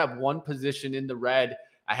 I do have one position in the red.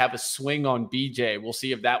 I have a swing on BJ. We'll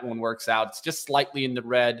see if that one works out. It's just slightly in the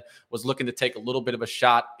red. Was looking to take a little bit of a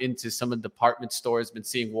shot into some of the department stores. Been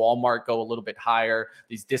seeing Walmart go a little bit higher.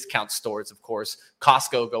 These discount stores, of course.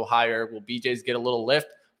 Costco go higher. Will BJ's get a little lift?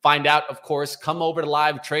 Find out, of course. Come over to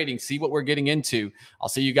live trading. See what we're getting into. I'll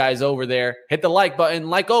see you guys over there. Hit the like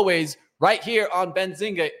button. Like always, right here on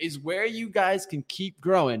Benzinga is where you guys can keep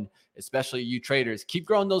growing, especially you traders. Keep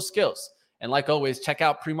growing those skills. And like always, check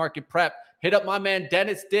out Pre-Market Prep. Hit up my man,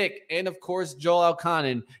 Dennis Dick, and of course, Joel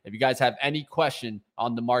Elconin. If you guys have any question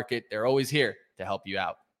on the market, they're always here to help you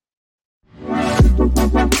out.